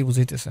ওরা আলাদাই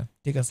বুঝাইতেছে।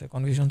 ঠিক আছে,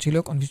 কনফিউশন ছিল,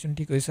 কনফিউশন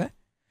ঠিক হয়েছে।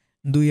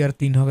 2 আর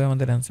 3 হবে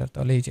আমাদের অ্যান্সার।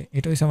 তাহলে এই যে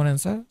এটা হচ্ছে আমার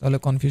অ্যান্সার, তাহলে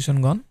কনফিউশন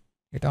গন,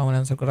 এটা আমার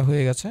অ্যান্সার করা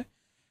হয়ে গেছে।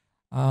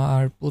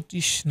 আর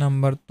 25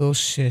 নাম্বার তো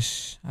শেষ।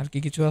 আর কি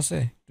কিছু আছে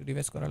একটু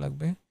রিভাইজ করা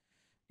লাগবে।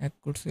 1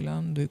 করছিলাম,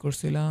 2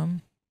 করছিলাম,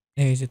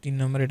 এই যে 3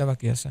 নাম্বার এটা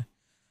বাকি আছে।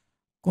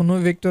 কোনো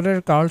ভেক্টরের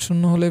কার্ল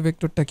শূন্য হলে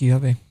ভেক্টরটা কি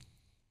হবে?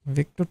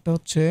 ভেক্টরটা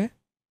হচ্ছে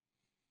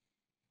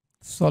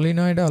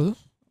সলিনয়েডাল,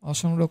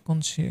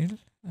 অসংরক্ষণশীল।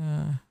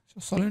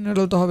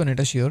 সলিনয়েডাল তো হবে না,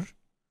 এটা শিওর,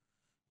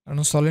 কারণ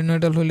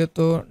সলিনয়েডাল হলে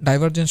তো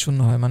ডাইভারজেন্স শূন্য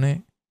হয়, মানে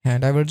হ্যাঁ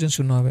ডাইভারজেন্স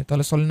শূন্য হবে,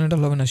 তাহলে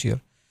সলিনয়েডাল হবে না শিওর।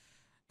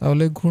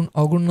 তাহলে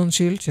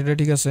অঘূর্ণনশীল, সেটা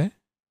ঠিক আছে।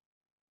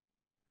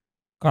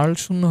 কার্ল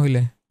শূন্য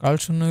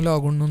হইলে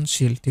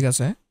অঘূর্ণনশীল, ঠিক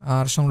আছে।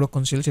 আর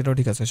সংরক্ষণশীল, সেটাও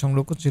ঠিক আছে,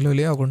 সংরক্ষণশীল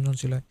হইলে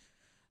অঘূর্ণনশীল হয়।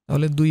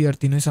 তাহলে 2 আর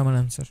 3 হয়েছে আমার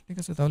অ্যান্সার। ঠিক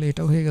আছে, তাহলে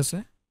এটাও হয়ে গেছে।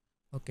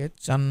 ওকে,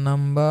 4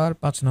 নাম্বার,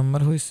 5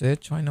 নাম্বার হয়েছে,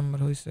 6 নাম্বার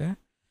হয়েছে,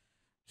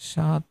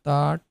 7,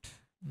 8,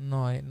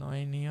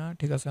 9 নিয়ে,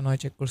 ঠিক আছে 9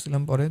 চেক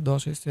করছিলাম পরে,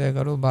 10 হয়েছে,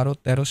 11, 12,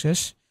 13 শেষ,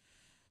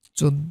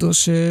 14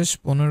 শেষ,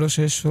 15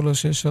 শেষ, 16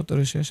 শেষ,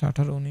 17 শেষ,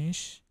 18, 19,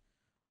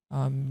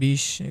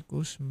 20,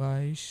 21,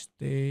 22,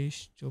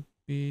 23,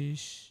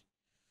 24।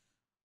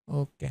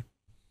 ওকে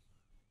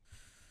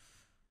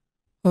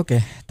ওকে,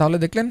 তাহলে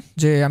দেখলেন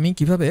যে আমি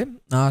কিভাবে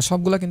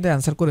সবগুলা কিন্তু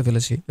অ্যান্সার করে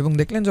ফেলেছি, এবং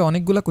দেখলেন যে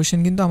অনেকগুলা কোয়েশ্চেন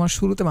কিন্তু আমার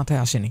শুরুতে মাথায়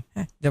আসেনি।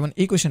 হ্যাঁ, যেমন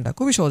এই কোয়েশ্চেনটা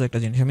খুবই সহজ একটা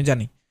জিনিস আমি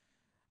জানি,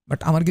 বাট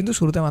আমার কিন্তু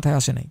শুরুতে মাথায়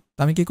আসে নাই। তো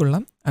আমি কী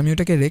করলাম, আমি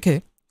ওটাকে রেখে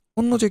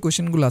অন্য যে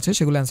কোয়েশ্চেনগুলো আছে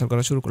সেগুলো অ্যান্সার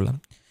করা শুরু করলাম।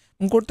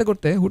 করতে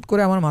করতে হুট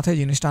করে আমার মাথায়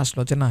জিনিসটা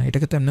আসলো যে না,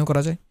 এটাকে তো এমনিও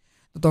করা যায়।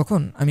 তো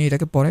তখন আমি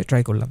এটাকে পরে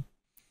ট্রাই করলাম।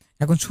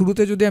 এখন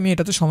শুরুতে যদি আমি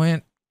এটাতে সময়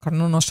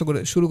খাটানো নষ্ট করে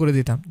শুরু করে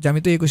দিতাম যে আমি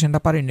তো এই কোয়েশ্চেনটা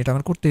পারিনি, এটা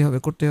আমার করতেই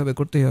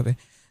হবে,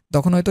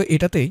 তখন হয়তো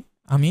এটাতেই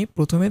আমি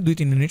প্রথমে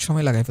 2-3 মিনিট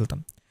সময় লাগাই ফেলতাম।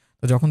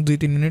 তো যখন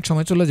 2-3 মিনিট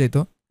সময় চলে যেত,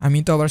 আমি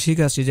তো আবার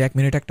শিখে আসছি যে 1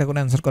 মিনিট একটা করে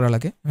অ্যান্সার করা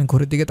লাগে। আমি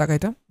ঘড়ির দিকে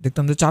তাকাইতাম,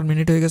 দেখতাম যে 4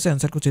 মিনিট হয়ে গেছে,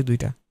 অ্যান্সার করছে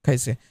 2টা,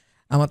 খাইছে,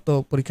 আমার তো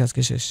পরীক্ষা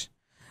আজকে শেষ।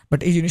 বাট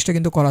এই জিনিসটা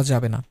কিন্তু করা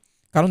যাবে না,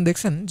 কারণ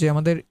দেখছেন যে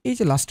আমাদের এই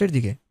যে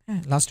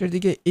লাস্টের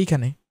দিকে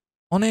এইখানে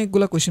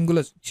অনেকগুলো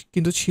কোয়েশ্চেনগুলো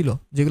কিন্তু ছিল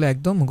যেগুলো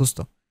একদম মুখস্থ।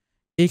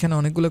 এইখানে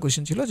অনেকগুলো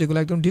কোয়েশ্চেন ছিল যেগুলো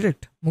একদম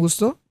ডিরেক্ট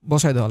মুখস্থ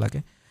বসায় দেওয়া লাগে।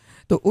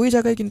 তো ওই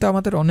জায়গায় কিন্তু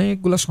আমাদের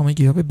অনেকগুলো সময়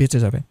কীভাবে বেঁচে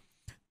যাবে।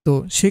 তো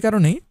সেই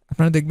কারণেই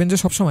আপনারা দেখবেন যে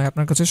সবসময়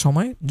আপনার কাছে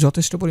সময়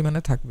যথেষ্ট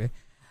পরিমাণে থাকবে,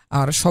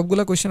 আর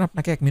সবগুলো কোয়েশ্চেন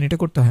আপনাকে 1 মিনিটে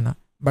করতে হয় না।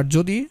 বাট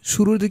যদি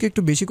শুরুর দিকে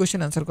একটু বেশি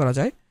কোয়েশ্চেন অ্যান্সার করা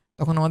যায়,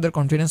 তখন আমাদের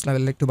কনফিডেন্স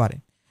লেভেলটা একটু বাড়ে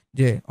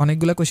যে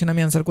অনেকগুলো কোয়েশ্চেন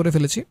আমি অ্যান্সার করে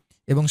ফেলেছি,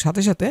 এবং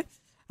সাথে সাথে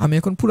আমি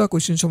এখন পুরো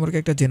কোয়েশ্চেন সম্পর্কে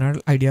একটা জেনারেল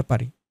আইডিয়া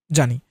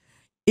জানি।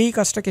 এই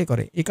কাজটা কে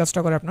করে? এই কাজটা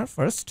করে আপনার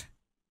ফার্স্ট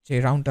যে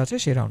রাউন্ডটা আছে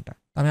সেই রাউন্ডটা।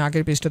 আমি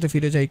আগের পেজটাতে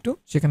ফিরে যাই একটু,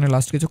 সেখানে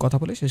লাস্ট কিছু কথা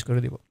বলে শেষ করে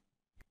দিব।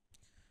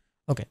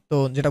 ওকে, তো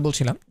যেটা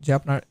বলছিলাম যে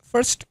আপনার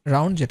ফার্স্ট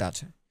রাউন্ড যেটা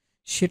আছে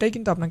সেটাই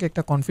কিন্তু আপনাকে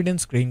একটা কনফিডেন্স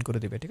গেইন করে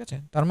দেবে। ঠিক আছে,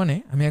 তার মানে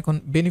আমি এখন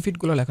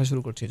বেনিফিটগুলো লেখা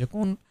শুরু করছি যে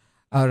কোন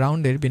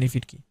রাউন্ডের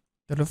বেনিফিট কী।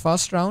 তাহলে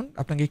ফার্স্ট রাউন্ড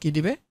আপনাকে কী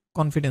দিবে?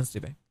 কনফিডেন্স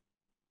দিবে,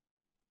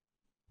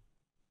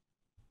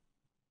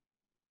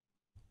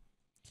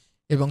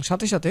 এবং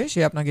সাথে সাথে সে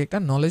আপনাকে একটা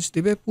নলেজ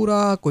দিবে পুরা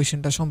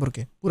কোয়েশ্চেনটা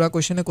সম্পর্কে, পুরা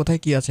কোয়েশ্চেনে কোথায়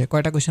কী আছে,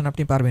 কয়টা কোয়েশ্চেন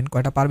আপনি পারবেন,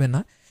 কয়টা পারবেন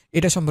না,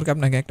 এটা সম্পর্কে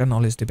আপনাকে একটা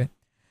নলেজ দেবে।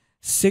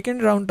 সেকেন্ড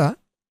রাউন্ডটা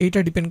এইটা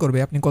ডিপেন্ড করবে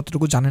আপনি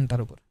কতটুকু জানেন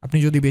তার উপর। আপনি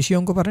যদি বেশি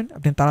অঙ্ক পারেন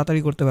আপনি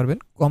তাড়াতাড়ি করতে পারবেন,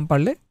 কম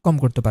পারলে কম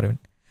করতে পারবেন।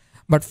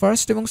 বাট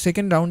ফার্স্ট এবং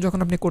সেকেন্ড রাউন্ড যখন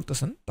আপনি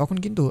করতেছেন, তখন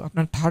কিন্তু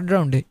আপনার থার্ড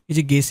রাউন্ডে এই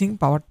যে গেসিং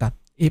পাওয়ারটা,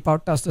 এই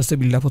পাওয়ারটা আস্তে আস্তে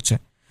বিল্ড আপ হচ্ছে।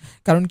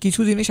 কারণ কিছু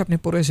জিনিস আপনি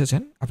পড়ে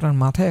এসেছেন, আপনার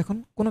মাথায় এখন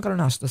কোনো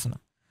কারণে আসতেছে না।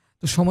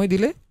 তো সময়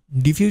দিলে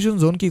ডিফিউশন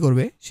জোন কী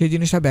করবে, সেই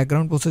জিনিসটা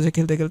ব্যাকগ্রাউন্ড প্রসেসে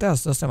খেলতে খেলতে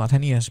আস্তে আস্তে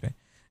মাথায় নিয়ে আসবে।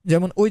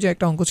 যেমন ওই যে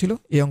একটা অঙ্ক ছিল,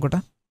 এই অঙ্কটা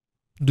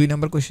 2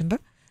 নম্বর কোয়েশ্চেনটা,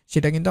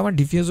 সেটা কিন্তু আমার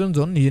ডিফিউশন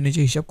জোন নিজে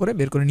নিজে হিসাব করে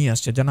বের করে নিয়ে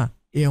আসছে যে না,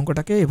 এই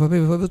অঙ্কটাকে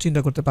এভাবেও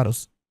চিন্তা করতে পারোস,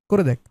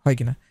 করে দেখ হয়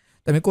কিনা।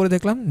 তো আমি করে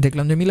দেখলাম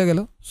যে মিলে গেল।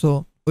 সো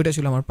ওইটা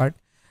ছিল আমার পার্ট।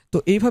 তো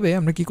এইভাবে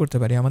আমরা কি করতে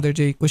পারি, আমাদের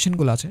যে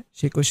কোয়েশ্চেনগুলো আছে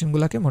সেই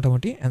কোয়েশ্চেনগুলোকে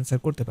মোটামুটি অ্যান্সার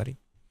করতে পারি।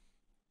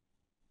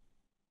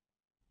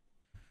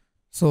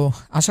 সো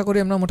আশা করি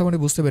আমরা মোটামুটি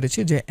বুঝতে পেরেছি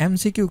যে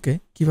এমসিকিউকে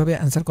কীভাবে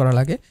অ্যান্সার করা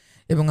লাগে,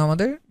 এবং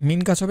আমাদের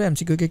মেন কাজ হবে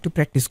এমসিকিউকে একটু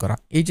প্র্যাকটিস করা।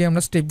 এই যে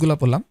আমরা স্টেপগুলো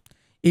বললাম,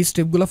 এই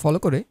স্টেপগুলো ফলো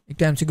করে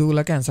একটু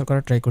এমসিকিউগুলোকে অ্যান্সার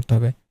করার ট্রাই করতে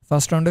হবে।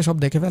 ফার্স্ট রাউন্ডে সব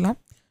দেখে ফেলা,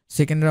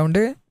 সেকেন্ড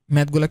রাউন্ডে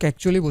ম্যাথগুলোকে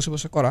অ্যাকচুয়ালি বসে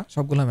বসে করা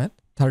সবগুলো ম্যাথ,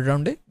 থার্ড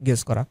রাউন্ডে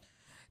গেস করা।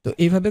 তো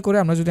এইভাবে করে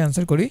আমরা যদি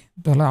অ্যান্সার করি,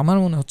 তাহলে আমার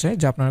মনে হচ্ছে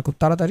যে আপনারা খুব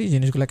তাড়াতাড়ি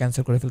জিনিসগুলোকে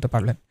অ্যান্সার করে ফেলতে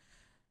পারলেন।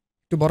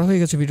 একটু বড় হয়ে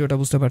গেছে ভিডিওটা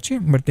বুঝতে পারছি,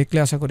 বাট দেখলে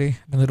আশা করি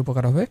আপনাদের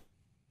উপকার হবে।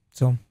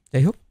 সো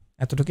যাই হোক,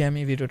 এতটুকুই আমি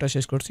ভিডিওটা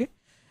শেষ করছি।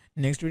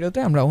 নেক্সট ভিডিওতে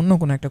আমরা অন্য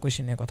কোনো একটা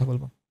কোয়েশ্চেন নিয়ে কথা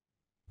বলবো।